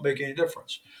won't make any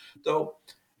difference. So,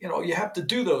 you have to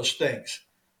do those things.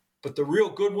 But the real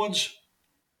good ones,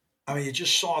 you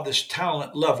just saw this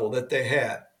talent level that they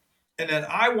had. And then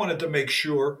I wanted to make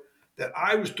sure that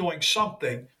I was doing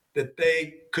something that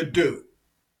they could do.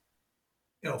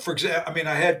 For example,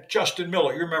 I had Justin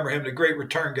Miller. You remember him, the great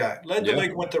return guy. Led the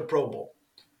league, went to the Pro Bowl.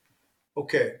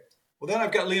 Okay. Well, then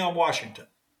I've got Leon Washington.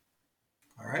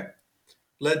 All right.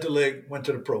 Led the league, went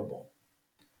to the Pro Bowl.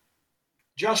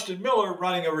 Justin Miller,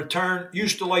 running a return,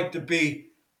 used to like to be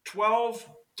 12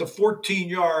 to 14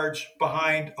 yards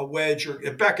behind a wedge. Or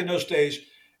back in those days,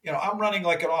 I'm running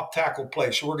like an off-tackle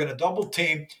play. So we're going to double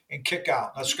team and kick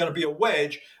out. That's going to be a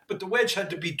wedge, but the wedge had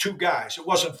to be 2 guys. It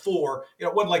wasn't 4.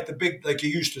 It wasn't like the big, like you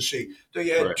used to see. So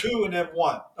you had 2 and then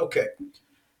 1. Okay.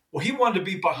 Well, he wanted to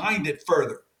be behind it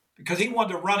further because he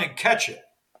wanted to run and catch it.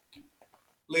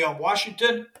 Leon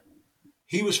Washington,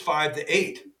 he was 5 to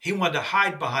 8. He wanted to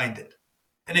hide behind it.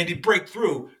 And then he'd break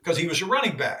through because he was a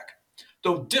running back.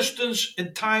 Though distance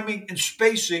and timing and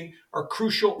spacing are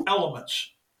crucial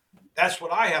elements. That's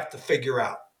what I have to figure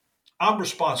out. I'm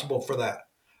responsible for that.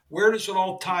 Where does it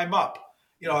all time up?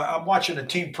 I'm watching a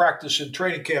team practice in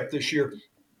training camp this year.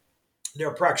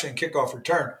 They're practicing kickoff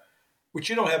return, which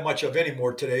you don't have much of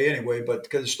anymore today anyway, but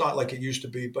because it's not like it used to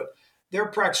be. But they're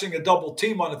practicing a double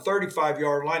team on the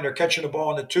 35-yard line. They're catching the ball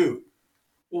on the 2.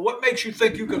 Well, what makes you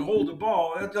think you can hold the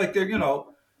ball? It's like they're,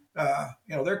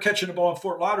 they're catching the ball in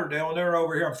Fort Lauderdale and they're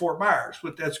over here in Fort Myers.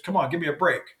 But come on, give me a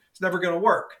break. It's never going to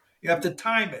work. You have to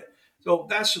time it. So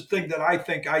that's the thing that I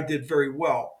think I did very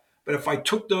well. But if I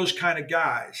took those kind of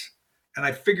guys and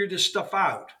I figured this stuff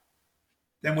out,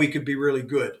 then we could be really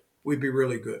good. We'd be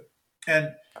really good.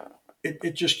 And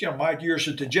it just, my years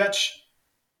at the Jets,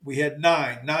 we had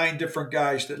nine different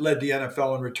guys that led the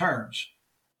NFL in returns.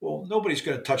 Well, nobody's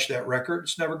going to touch that record.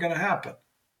 It's never going to happen.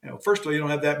 First of all, you don't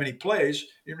have that many plays.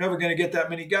 You're never going to get that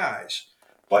many guys.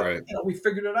 But, we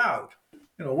figured it out.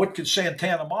 What could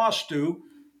Santana Moss do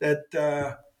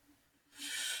that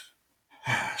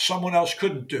someone else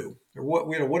couldn't do? Or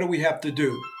what do we have to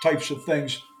do? Types of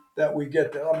things that we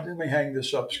get. Let me hang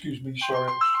this up. Excuse me.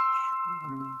 Sorry.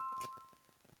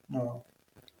 No.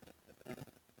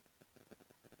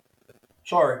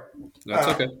 Sorry. That's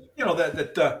okay.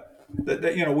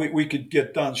 That we could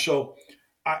get done. So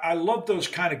I love those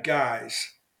kind of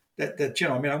guys that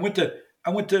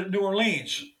I went to New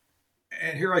Orleans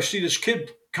And here I see this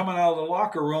kid coming out of the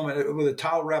locker room with a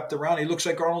towel wrapped around. He looks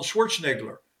like Arnold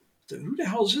Schwarzenegger. Who the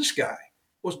hell is this guy?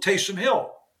 Well, Taysom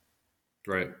Hill.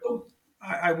 Right. So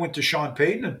I went to Sean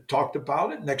Payton and talked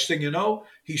about it. Next thing you know,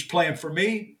 he's playing for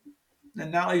me. And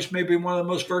now he's maybe one of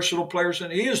the most versatile players,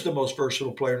 and he is the most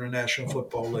versatile player in the National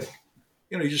Football League.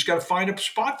 You just got to find a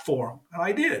spot for him, and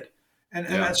I did. And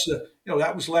that's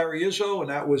that was Larry Izzo, and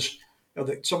that was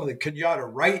some of the Kenyatta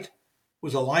Wright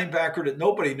was a linebacker that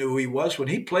nobody knew who he was when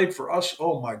he played for us.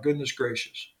 Oh my goodness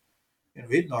gracious,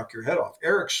 he'd knock your head off.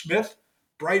 Eric Smith,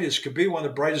 bright as could be, one of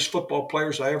the brightest football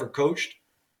players I ever coached.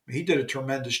 He did a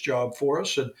tremendous job for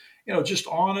us, and just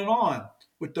on and on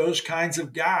with those kinds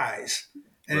of guys.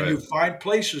 And right. You find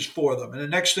places for them. And the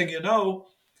next thing you know,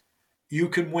 you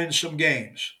can win some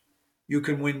games. You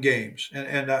can win games.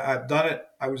 And I've done it.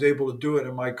 I was able to do it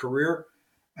in my career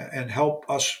and help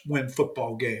us win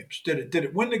football games. Did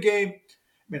it win the game?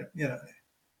 I mean, of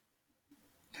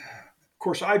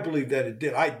course, I believe that it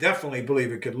did. I definitely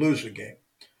believe it could lose the game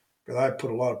because I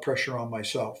put a lot of pressure on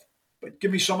myself. But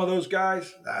give me some of those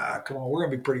guys. Come on, we're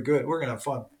going to be pretty good. We're going to have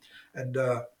fun.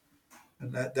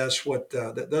 And that's what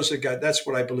those are guys. That's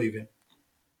what I believe in.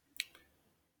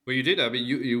 Well, you did. I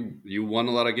mean, you won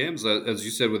a lot of games, as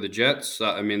you said, with the Jets.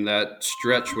 I mean, that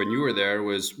stretch when you were there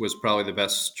was probably the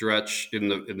best stretch in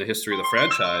the history of the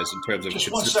franchise in terms of.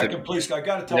 Just 1 second, please. I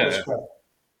got to tell this crap.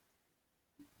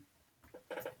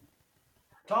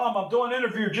 Tom, I'm doing an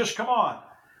interview. Just come on.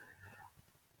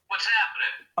 What's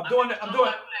happening?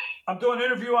 I'm doing an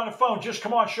interview on the phone. Just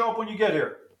come on. Show up when you get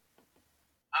here.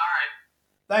 All right.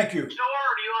 Thank you. So, or do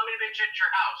you want me to meet you at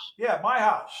your house? Yeah, my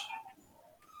house.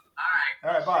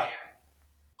 All right, bye.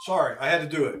 Sorry, I had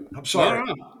to do it. I'm sorry.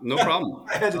 No problem.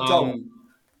 I had to tell him.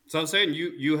 So I'm saying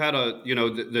you had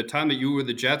the time that you were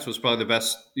the Jets was probably the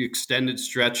best extended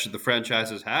stretch the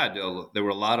franchise has had. There were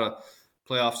a lot of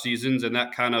playoff seasons, and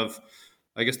that kind of,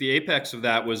 I guess the apex of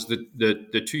that was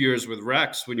the 2 years with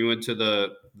Rex when you went to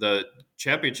the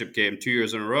championship game 2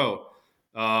 years in a row.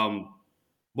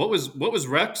 What was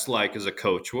Rex like as a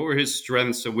coach? What were his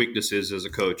strengths and weaknesses as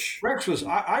a coach? Rex was,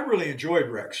 I really enjoyed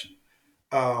Rex.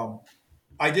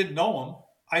 I didn't know him.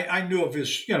 I knew of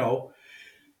his,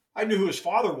 I knew who his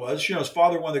father was. His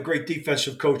father, one of the great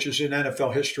defensive coaches in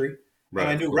NFL history. Right,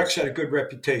 and I knew Rex had a good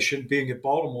reputation being at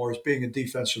Baltimore as being a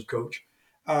defensive coach.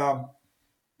 I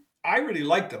really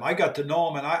liked him. I got to know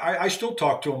him, and I still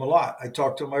talk to him a lot. I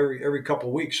talk to him every couple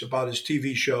of weeks about his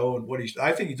TV show and what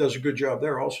I think he does a good job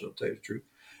there also, to tell you the truth.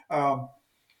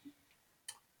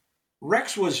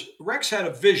 Rex had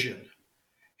a vision.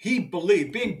 He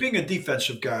believed, being a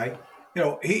defensive guy,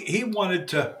 he wanted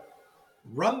to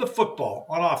run the football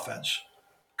on offense,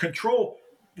 control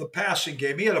the passing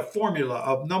game. He had a formula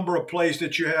of number of plays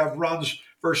that you have, runs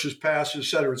versus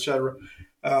passes, et cetera,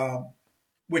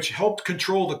 which helped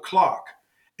control the clock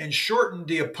and shortened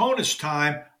the opponent's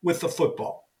time with the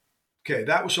football. Okay,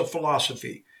 that was a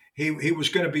philosophy. He was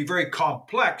going to be very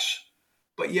complex,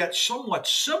 but yet somewhat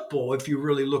simple if you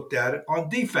really looked at it on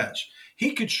defense.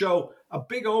 He could show a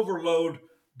big overload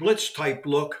blitz type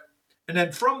look, and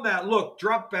then from that look,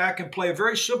 drop back and play a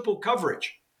very simple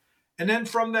coverage. And then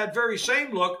from that very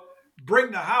same look,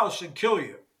 bring the house and kill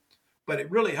you. But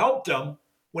it really helped him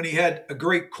when he had a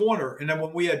great corner. And then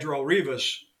when we had Darrelle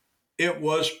Revis, it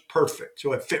was perfect.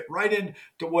 So it fit right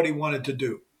into what he wanted to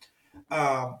do.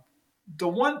 The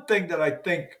one thing that I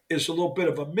think is a little bit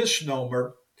of a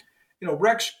misnomer,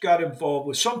 Rex got involved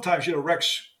with, sometimes,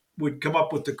 Rex would come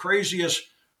up with the craziest,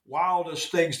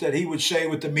 wildest things that he would say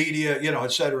with the media,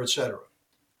 et cetera, et cetera.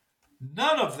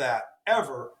 None of that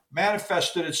ever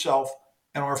manifested itself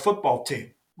in our football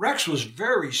team. Rex was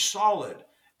very solid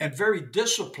and very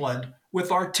disciplined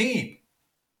with our team.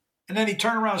 And then he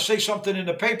turned around and say something in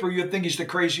the paper, you'd think he's the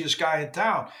craziest guy in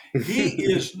town. He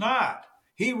is not.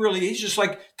 He's just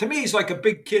like, to me, he's like a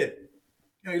big kid.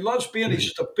 He loves being, he's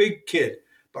just a big kid.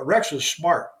 But Rex was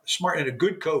smart and a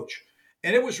good coach.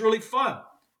 And it was really fun.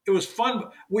 It was fun.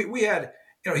 We had,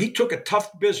 he took a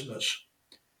tough business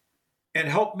and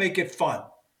helped make it fun.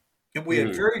 And we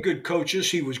had very good coaches.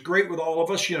 He was great with all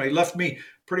of us. He let me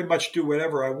pretty much do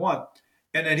whatever I want.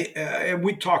 And then and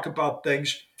we'd talk about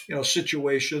things,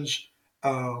 situations.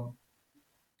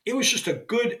 It was just a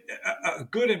good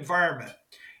environment.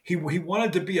 He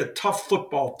wanted to be a tough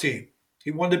football team.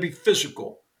 He wanted to be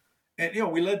physical.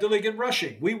 And, we led the league in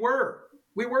rushing. We were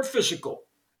physical.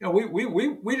 We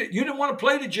you didn't want to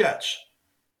play the Jets.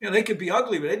 They could be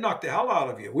ugly, but they'd knock the hell out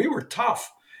of you. We were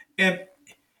tough. And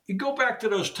you go back to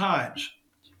those times.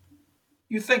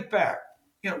 You think back.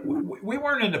 We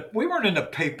weren't in the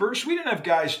papers. We didn't have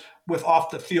guys with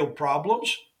off the field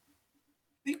problems.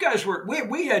 These guys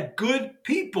we had good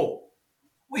people.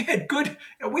 we had good,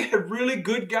 we had really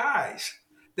good guys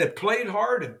that played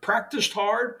hard and practiced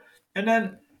hard. And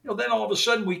then, then all of a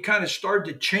sudden we kind of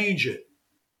started to change it.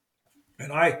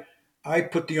 And I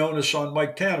put the onus on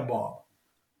Mike Tannenbaum.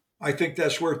 I think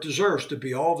that's where it deserves to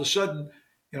be. All of a sudden,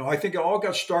 I think it all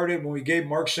got started when we gave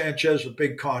Mark Sanchez a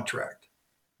big contract.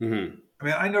 Mm-hmm. I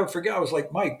mean, I never forget. I was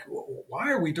like, Mike,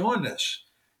 why are we doing this?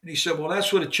 And he said, well,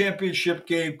 that's what a championship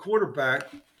game quarterback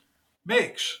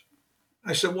makes.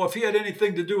 I said, well, if he had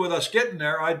anything to do with us getting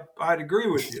there, I'd agree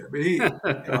with you.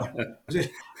 But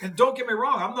and don't get me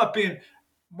wrong,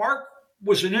 Mark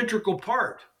was an integral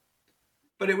part.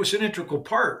 But it was an integral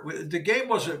part. The game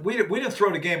wasn't. We didn't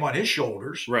throw the game on his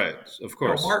shoulders. Right, of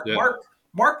course.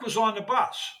 Mark was on the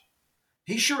bus.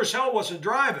 He sure as hell wasn't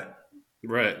driving.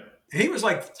 Right. He was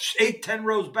like 8-10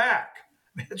 rows back.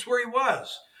 That's where he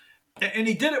was, and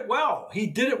he did it well.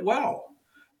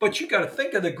 But you got to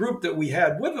think of the group that we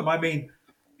had with him. I mean,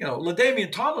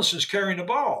 LaDainian Tomlinson's carrying the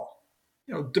ball.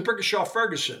 DeBrickashaw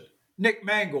Ferguson, Nick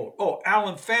Mangold,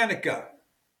 Alan Faneca.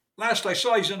 Last I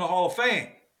saw, he's in the Hall of Fame.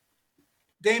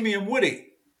 Damian Woody.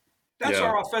 That's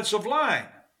our offensive line.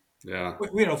 Yeah.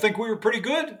 We don't think we were pretty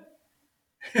good.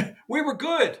 We were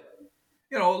good.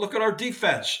 Look at our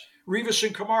defense. Revis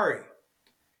and Kamari,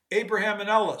 Abraham and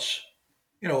Ellis.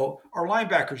 Our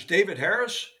linebackers, David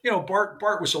Harris.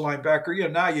 Bart was a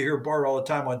linebacker. Now you hear Bart all the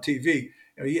time on TV.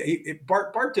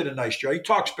 Bart did a nice job. He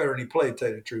talks better than he played, to tell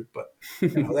you the truth. But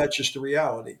that's just the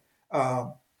reality.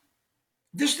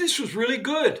 This was really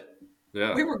good.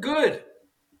 Yeah. We were good.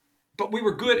 But we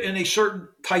were good in a certain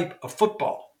type of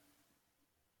football.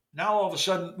 Now, all of a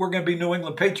sudden, we're going to be New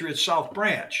England Patriots South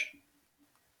Branch.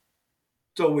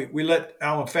 So we let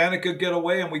Alan Faneca get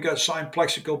away, and we got signed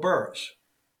Plexico Burris.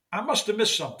 I must have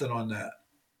missed something on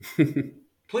that.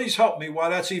 Please help me why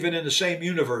that's even in the same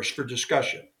universe for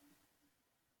discussion.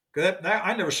 Because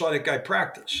I never saw that guy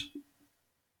practice.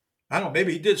 I don't know,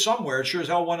 maybe he did somewhere. It sure as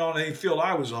hell went on any field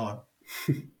I was on.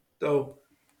 So...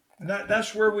 And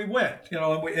that's where we went,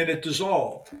 and it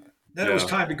dissolved. Then it was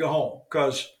time to go home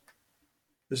because,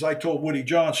 as I told Woody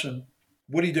Johnson,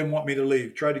 Woody didn't want me to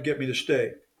leave, tried to get me to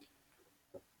stay.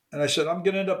 And I said, I'm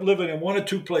going to end up living in one of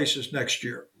two places next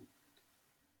year.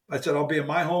 I said, I'll be in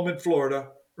my home in Florida,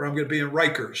 or I'm going to be in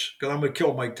Rikers because I'm going to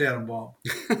kill Mike Tannenbaum.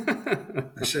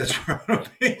 I said, that's where I'm going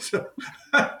to be. So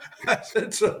I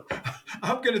said, so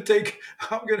I'm going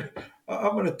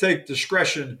to take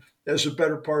discretion as a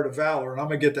better part of valor, and I'm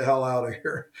going to get the hell out of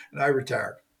here. And I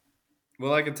retired.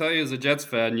 Well, I can tell you as a Jets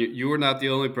fan, you were not the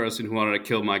only person who wanted to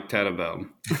kill Mike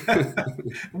Tannenbaum.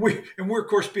 We're, of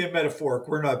course, being metaphoric.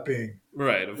 We're not being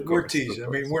right. Of course, we're teasing. I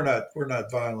mean, we're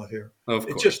not violent here. Of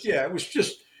course.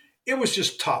 It was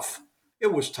just tough.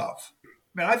 It was tough. I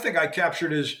mean, I think I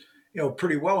captured his,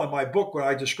 pretty well in my book when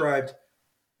I described,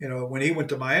 when he went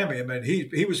to Miami. I mean,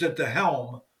 he was at the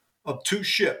helm of two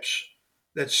ships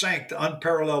that sank to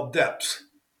unparalleled depths.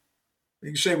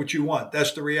 You can say what you want.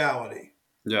 That's the reality.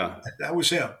 Yeah. That was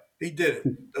him. He did it.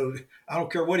 So I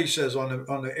don't care what he says on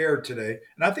the air today.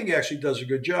 And I think he actually does a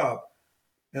good job.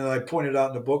 And I pointed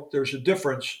out in the book, there's a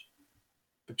difference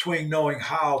between knowing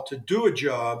how to do a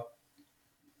job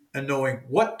and knowing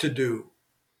what to do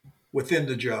within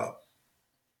the job.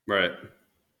 Right.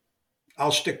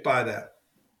 I'll stick by that.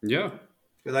 Yeah.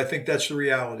 Because I think that's the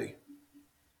reality.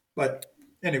 But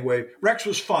anyway, Rex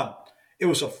was fun. It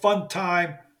was a fun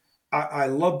time. I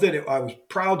loved it. I was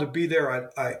proud to be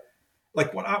there. I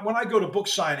like when I go to book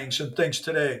signings and things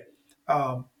today.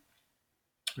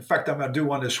 In fact, I'm going to do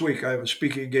one this week. I have a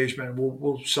speaking engagement, and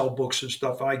we'll sell books and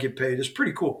stuff, and I get paid. It's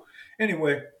pretty cool.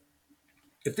 Anyway,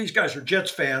 if these guys are Jets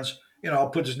fans, I'll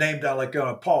put his name down like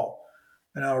Paul,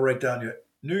 and I'll write down here,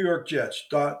 New York Jets, ...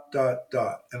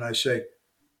 And I say,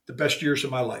 the best years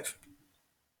of my life.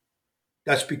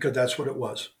 That's because that's what it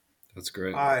was. That's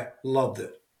great. I loved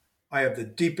it. I have the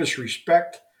deepest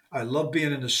respect. I love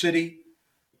being in the city.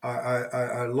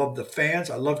 I love the fans.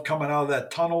 I love coming out of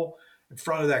that tunnel in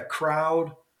front of that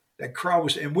crowd. That crowd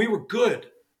was, and we were good.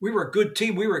 We were a good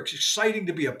team. We were exciting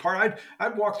to be a part.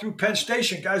 I'd walk through Penn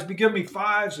Station. Guys be giving me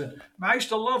fives, and I used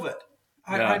to love it.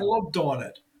 I loved doing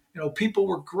it. People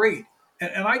were great,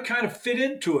 and I kind of fit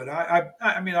into it.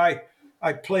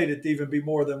 I played it to even be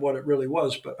more than what it really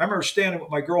was. But I remember standing with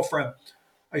my girlfriend.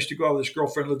 I used to go out with this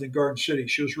girlfriend who lived in Garden City.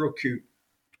 She was real cute.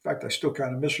 In fact, I still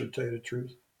kind of miss her, to tell you the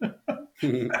truth.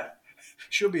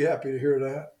 She'll be happy to hear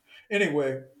that.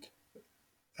 Anyway,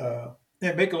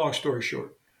 make a long story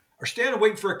short. I was standing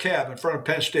waiting for a cab in front of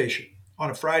Penn Station on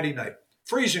a Friday night.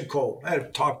 Freezing cold. I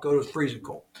had to go to freezing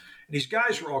cold. And these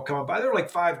guys were all coming by. There were like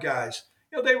five guys.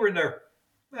 They were in their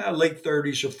late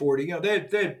 30s or 40.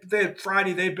 They had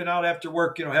Friday, they'd been out after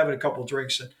work, having a couple of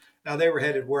drinks. And Now they were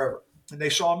headed wherever, and they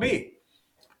saw me.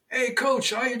 Hey,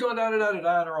 Coach, how you doing? Da, da, da, da,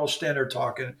 da. And they're all standing there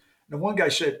talking. And the one guy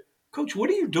said, Coach, what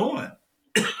are you doing?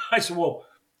 I said, well,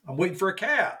 I'm waiting for a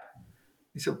cab.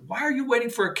 He said, why are you waiting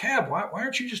for a cab? Why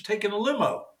aren't you just taking a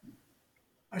limo?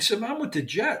 I said, I'm with the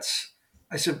Jets.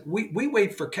 I said, we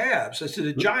wait for cabs. I said,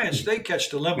 the Giants, they catch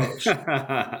the limos.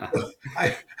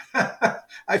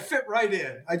 I fit right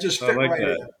in. I just fit right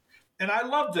in. And I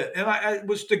loved it. And it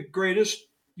was the greatest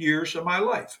years of my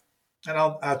life.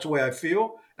 And that's the way I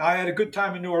feel. I had a good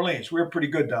time in New Orleans. We were pretty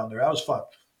good down there. That was fun.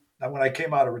 That when I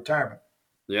came out of retirement.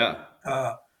 Yeah.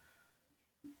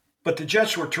 But the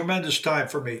Jets were a tremendous time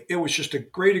for me. It was just a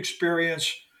great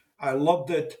experience. I loved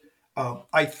it.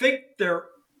 I think they're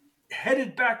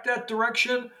headed back that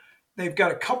direction. They've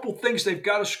got a couple things they've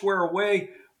got to square away,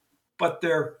 but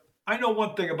I know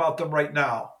one thing about them right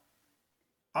now.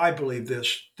 I believe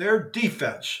this. Their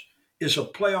defense is a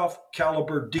playoff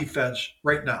caliber defense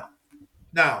right now.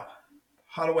 Now,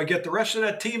 how do I get the rest of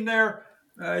that team there?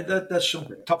 That's some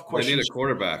tough questions. They need a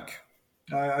quarterback.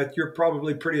 You're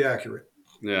probably pretty accurate.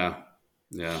 Yeah.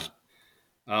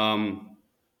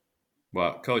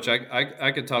 Well, Coach,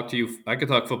 I could talk to you. I could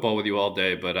talk football with you all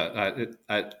day, but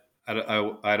I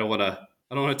don't want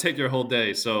to take your whole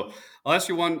day. So I'll ask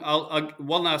you one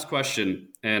last question,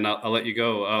 and I'll let you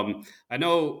go. I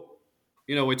know,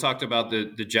 we talked about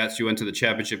the Jets. You went to the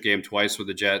championship game twice with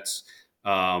the Jets.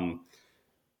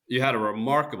 You had a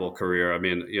remarkable career. I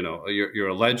mean, you're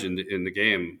a legend in the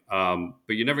game,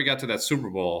 but you never got to that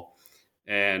Super Bowl.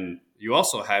 And you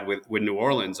also had with New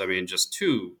Orleans, I mean, just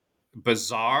two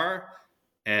bizarre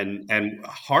and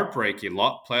heartbreaking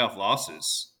playoff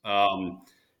losses.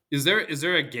 Is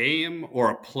there a game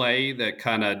or a play that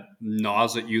kind of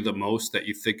gnaws at you the most, that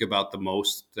you think about the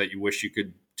most, that you wish you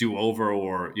could do over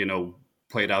or,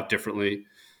 play it out differently?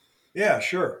 Yeah,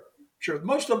 sure.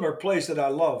 Most of them are plays that I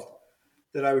loved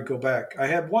that I would go back. I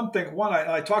had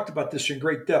I talked about this in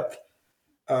great depth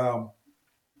when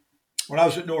I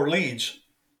was at New Orleans.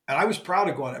 And I was proud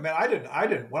of going. I mean, I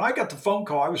didn't. When I got the phone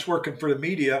call, I was working for the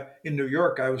media in New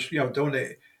York. I was, doing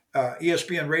the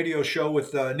ESPN radio show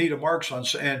with Anita Marks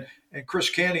and Chris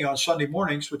Canty on Sunday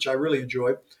mornings, which I really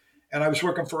enjoyed. And I was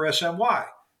working for SNY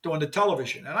doing the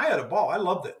television. And I had a ball. I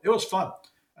loved it. It was fun.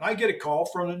 And I get a call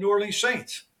from the New Orleans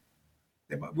Saints.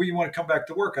 Will you want to come back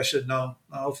to work? I said, no,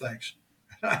 thanks.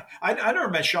 I never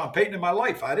met Sean Payton in my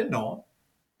life. I didn't know him.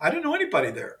 I didn't know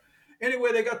anybody there.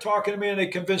 Anyway, they got talking to me and they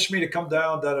convinced me to come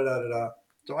down, da-da-da-da-da.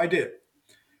 So I did.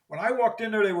 When I walked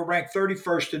in there, they were ranked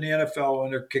 31st in the NFL in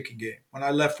their kicking game. When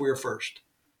I left, we were first.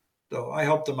 So I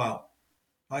helped them out.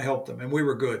 And we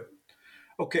were good.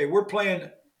 Okay, we're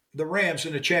playing the Rams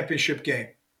in the championship game.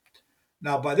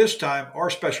 Now, by this time,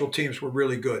 our special teams were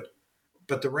really good.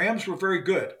 But the Rams were very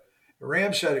good. The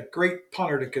Rams had a great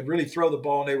punter that could really throw the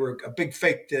ball, and they were a big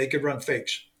fake. They could run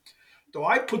fakes. So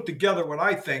I put together what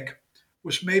I think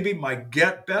was maybe my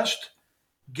best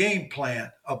game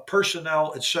plan of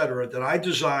personnel, et cetera, that I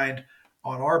designed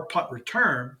on our punt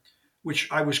return, which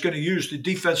I was going to use the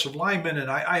defensive linemen. And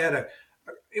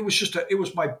it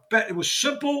was my bet. It was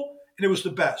simple and it was the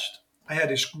best. I had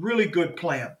this really good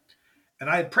plan and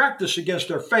I had practiced against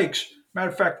their fakes.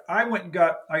 Matter of fact, I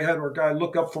had our guy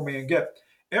look up for me and get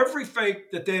every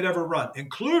fake that they'd ever run,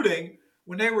 including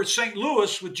when they were at St.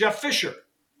 Louis with Jeff Fisher.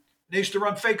 They used to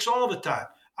run fakes all the time.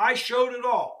 I showed it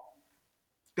all.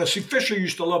 Because, see, Fisher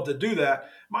used to love to do that.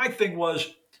 My thing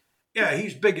was, yeah,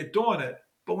 he's big at doing it.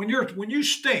 But when you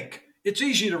stink, it's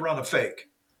easy to run a fake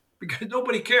because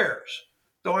nobody cares.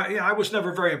 So I was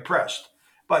never very impressed.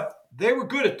 But they were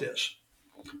good at this.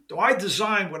 So I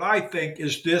designed what I think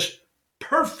is this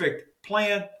perfect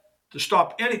plan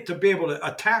to be able to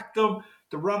attack them,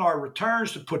 to run our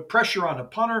returns, to put pressure on the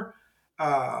punter,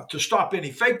 to stop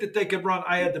any fake that they could run.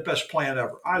 I had the best plan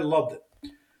ever. I loved it.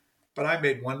 But I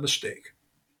made one mistake.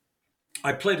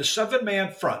 I played a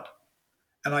 7-man front,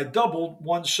 and I doubled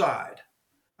one side.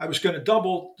 I was going to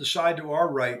double the side to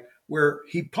our right where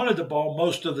he punted the ball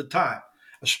most of the time,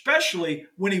 especially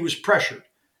when he was pressured.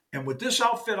 And with this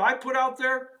outfit I put out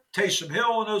there, Taysom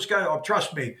Hill and those guys,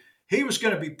 trust me, he was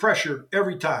going to be pressured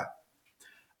every time.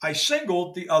 I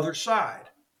singled the other side.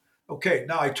 Okay,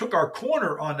 now I took our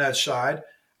corner on that side.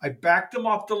 I backed him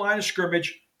off the line of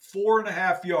scrimmage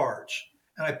 4.5 yards.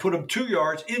 And I put him 2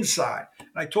 yards inside. And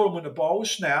I told him when the ball was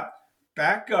snapped,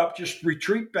 back up, just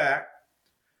retreat back,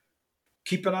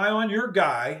 keep an eye on your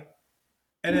guy.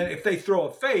 And then if they throw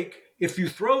a fake, if you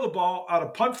throw the ball out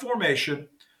of punt formation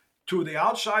to the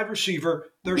outside receiver,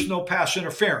 there's no pass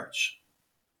interference.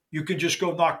 You can just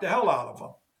go knock the hell out of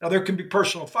them. Now, there can be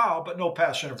personal foul, but no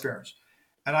pass interference.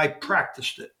 And I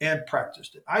practiced it and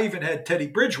practiced it. I even had Teddy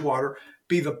Bridgewater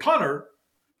be the punter,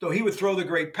 though he would throw the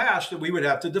great pass that we would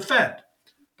have to defend.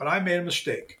 But I made a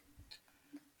mistake.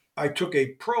 I took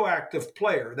a proactive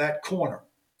player, that corner,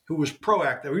 who was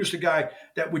proactive. He was the guy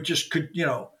that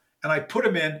and I put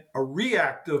him in a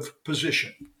reactive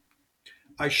position.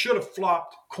 I should have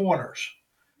flopped corners,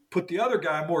 put the other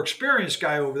guy, a more experienced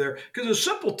guy over there, because it's a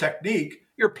simple technique.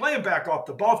 You're playing back off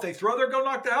the ball. If they throw, they're going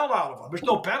to knock the hell out of them. There's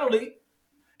no penalty.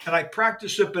 And I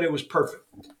practiced it, but it was perfect.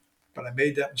 But I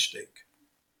made that mistake.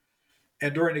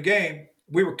 And during the game,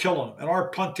 we were killing them. And our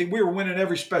punt team, we were winning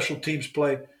every special teams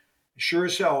play. Sure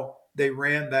as hell, they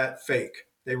ran that fake.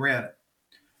 They ran it.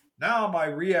 Now my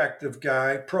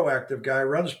proactive guy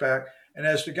runs back. And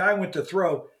as the guy went to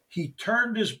throw, he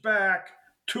turned his back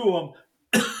to him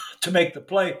to make the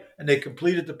play. And they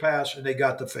completed the pass and they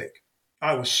got the fake.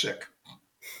 I was sick.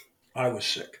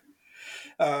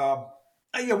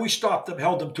 We stopped them,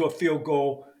 held them to a field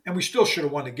goal, and we still should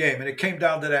have won the game. And it came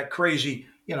down to that crazy,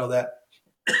 that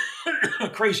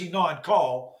crazy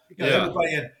non-call.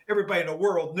 Everybody in the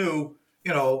world knew,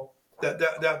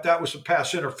 that was a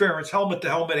pass interference, helmet to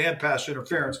helmet and pass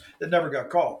interference that never got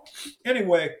called.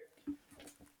 Anyway,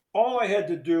 all I had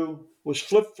to do was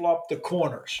flip-flop the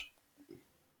corners.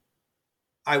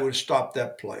 I would have stopped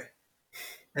that play.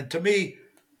 And to me,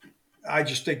 I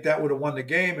just think that would have won the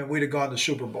game and we'd have gone to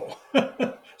Super Bowl.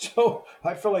 So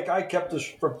I feel like I kept this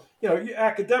from,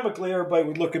 academically, everybody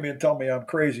would look at me and tell me I'm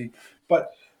crazy. But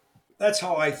that's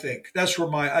how I think. That's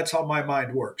how my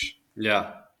mind works.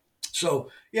 Yeah.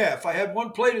 So, if I had one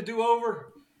play to do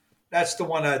over, that's the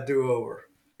one I'd do over.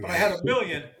 But I had a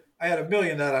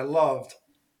million that I loved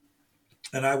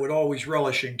and I would always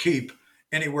relish and keep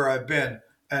anywhere I've been.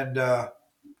 And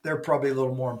they're probably a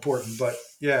little more important. But,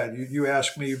 you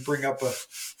ask me, you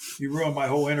ruined my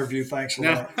whole interview. Thanks a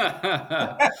lot.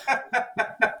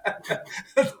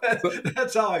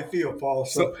 That's how I feel, Paul.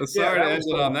 So sorry to end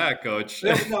it on that, Coach.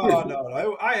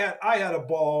 No. I had a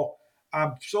ball.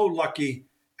 I'm so lucky.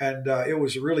 And it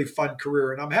was a really fun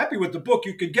career. And I'm happy with the book.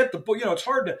 You can get the book. It's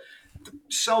hard to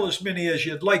sell as many as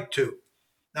you'd like to.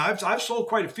 Now, I've sold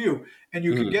quite a few. And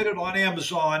you can get it on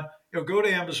Amazon. Go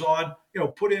to Amazon,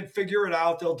 put in, figure it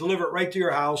out. They'll deliver it right to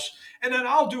your house. And then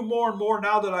I'll do more and more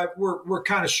now that we're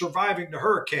kind of surviving the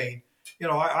hurricane.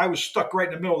 I was stuck right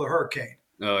in the middle of the hurricane.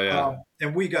 Oh, yeah.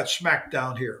 And we got smacked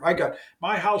down here.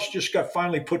 My house just got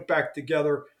finally put back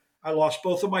together. I lost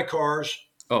both of my cars.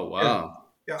 Oh, wow.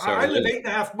 I live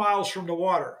 8.5 miles from the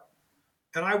water.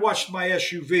 And I watched my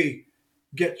SUV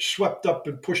get swept up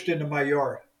and pushed into my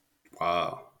yard.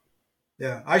 Wow.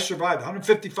 Yeah, I survived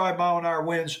 155 mile an hour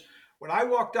winds. When I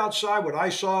walked outside, what I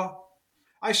saw,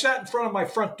 I sat in front of my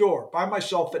front door by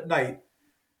myself at night,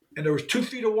 and there was 2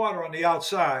 feet of water on the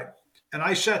outside, and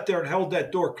I sat there and held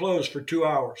that door closed for 2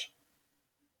 hours.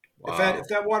 Wow. If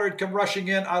that water had come rushing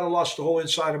in, I'd have lost the whole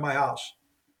inside of my house.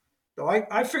 So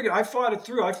I figured, I fought it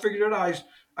through. I figured it out.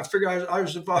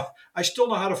 I still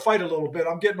know how to fight a little bit.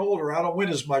 I'm getting older. I don't win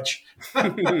as much.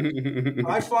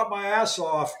 I fought my ass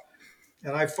off.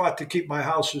 And I fought to keep my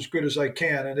house as good as I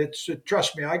can. And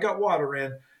trust me, I got water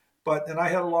in, and I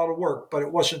had a lot of work, but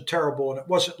it wasn't terrible. And it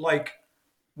wasn't like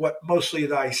what mostly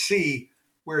that I see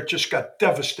where it just got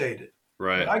devastated.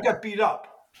 Right. And I got beat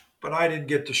up, but I didn't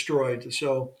get destroyed.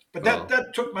 So, but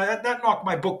that knocked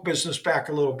my book business back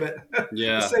a little bit,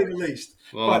 to say the least.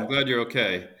 Well, but I'm glad you're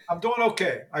okay. I'm doing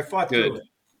okay. I fought through it.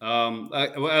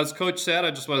 As Coach said,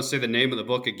 I just want to say the name of the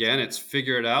book again. It's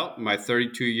Figure It Out, My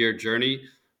 32-Year Journey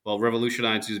While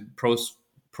Revolutionizing Pro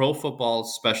Football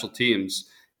Special Teams.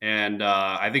 And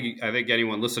I think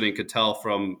anyone listening could tell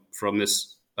from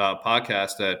this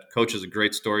podcast that Coach is a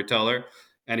great storyteller,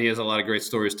 and he has a lot of great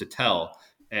stories to tell.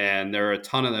 And there are a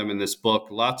ton of them in this book,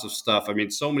 lots of stuff. I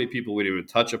mean, so many people we didn't even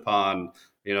touch upon.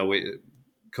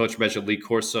 Coach mentioned Lee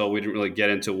Corso. We didn't really get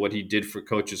into what he did for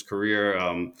Coach's career.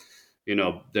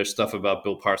 There's stuff about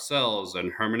Bill Parcells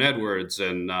and Herman Edwards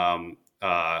and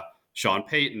Sean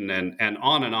Payton and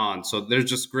on and on. So there's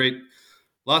just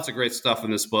lots of great stuff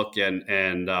in this book. And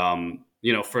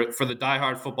for the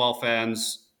diehard football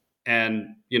fans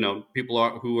and,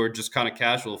 people who are just kind of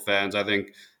casual fans, I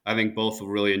think both will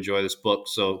really enjoy this book.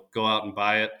 So go out and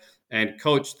buy it. And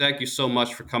Coach, thank you so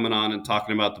much for coming on and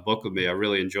talking about the book with me. I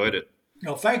really enjoyed it.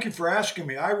 No, thank you for asking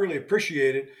me. I really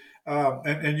appreciate it.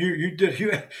 And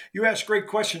you asked great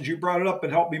questions. You brought it up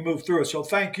and helped me move through it. So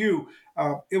thank you.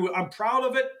 I'm proud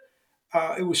of it.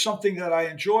 It was something that I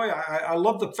enjoy. I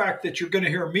love the fact that you're going to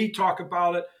hear me talk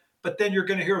about it, but then you're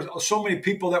going to hear so many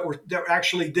people that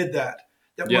actually did that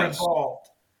were involved.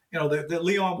 The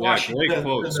Leon Washington.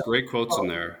 Great quotes in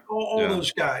there. All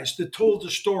those guys that told the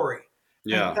story.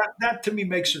 Yeah. And that to me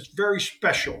makes it very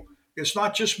special. It's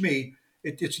not just me.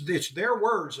 It's their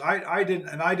words. I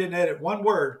didn't edit one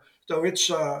word. So it's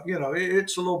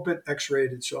it's a little bit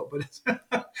X-rated. So, but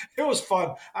it was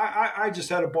fun. I just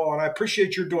had a ball, and I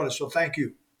appreciate your doing it. So thank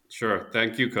you. Sure.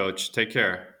 Thank you, Coach. Take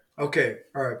care. Okay.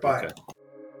 All right. Bye. Okay.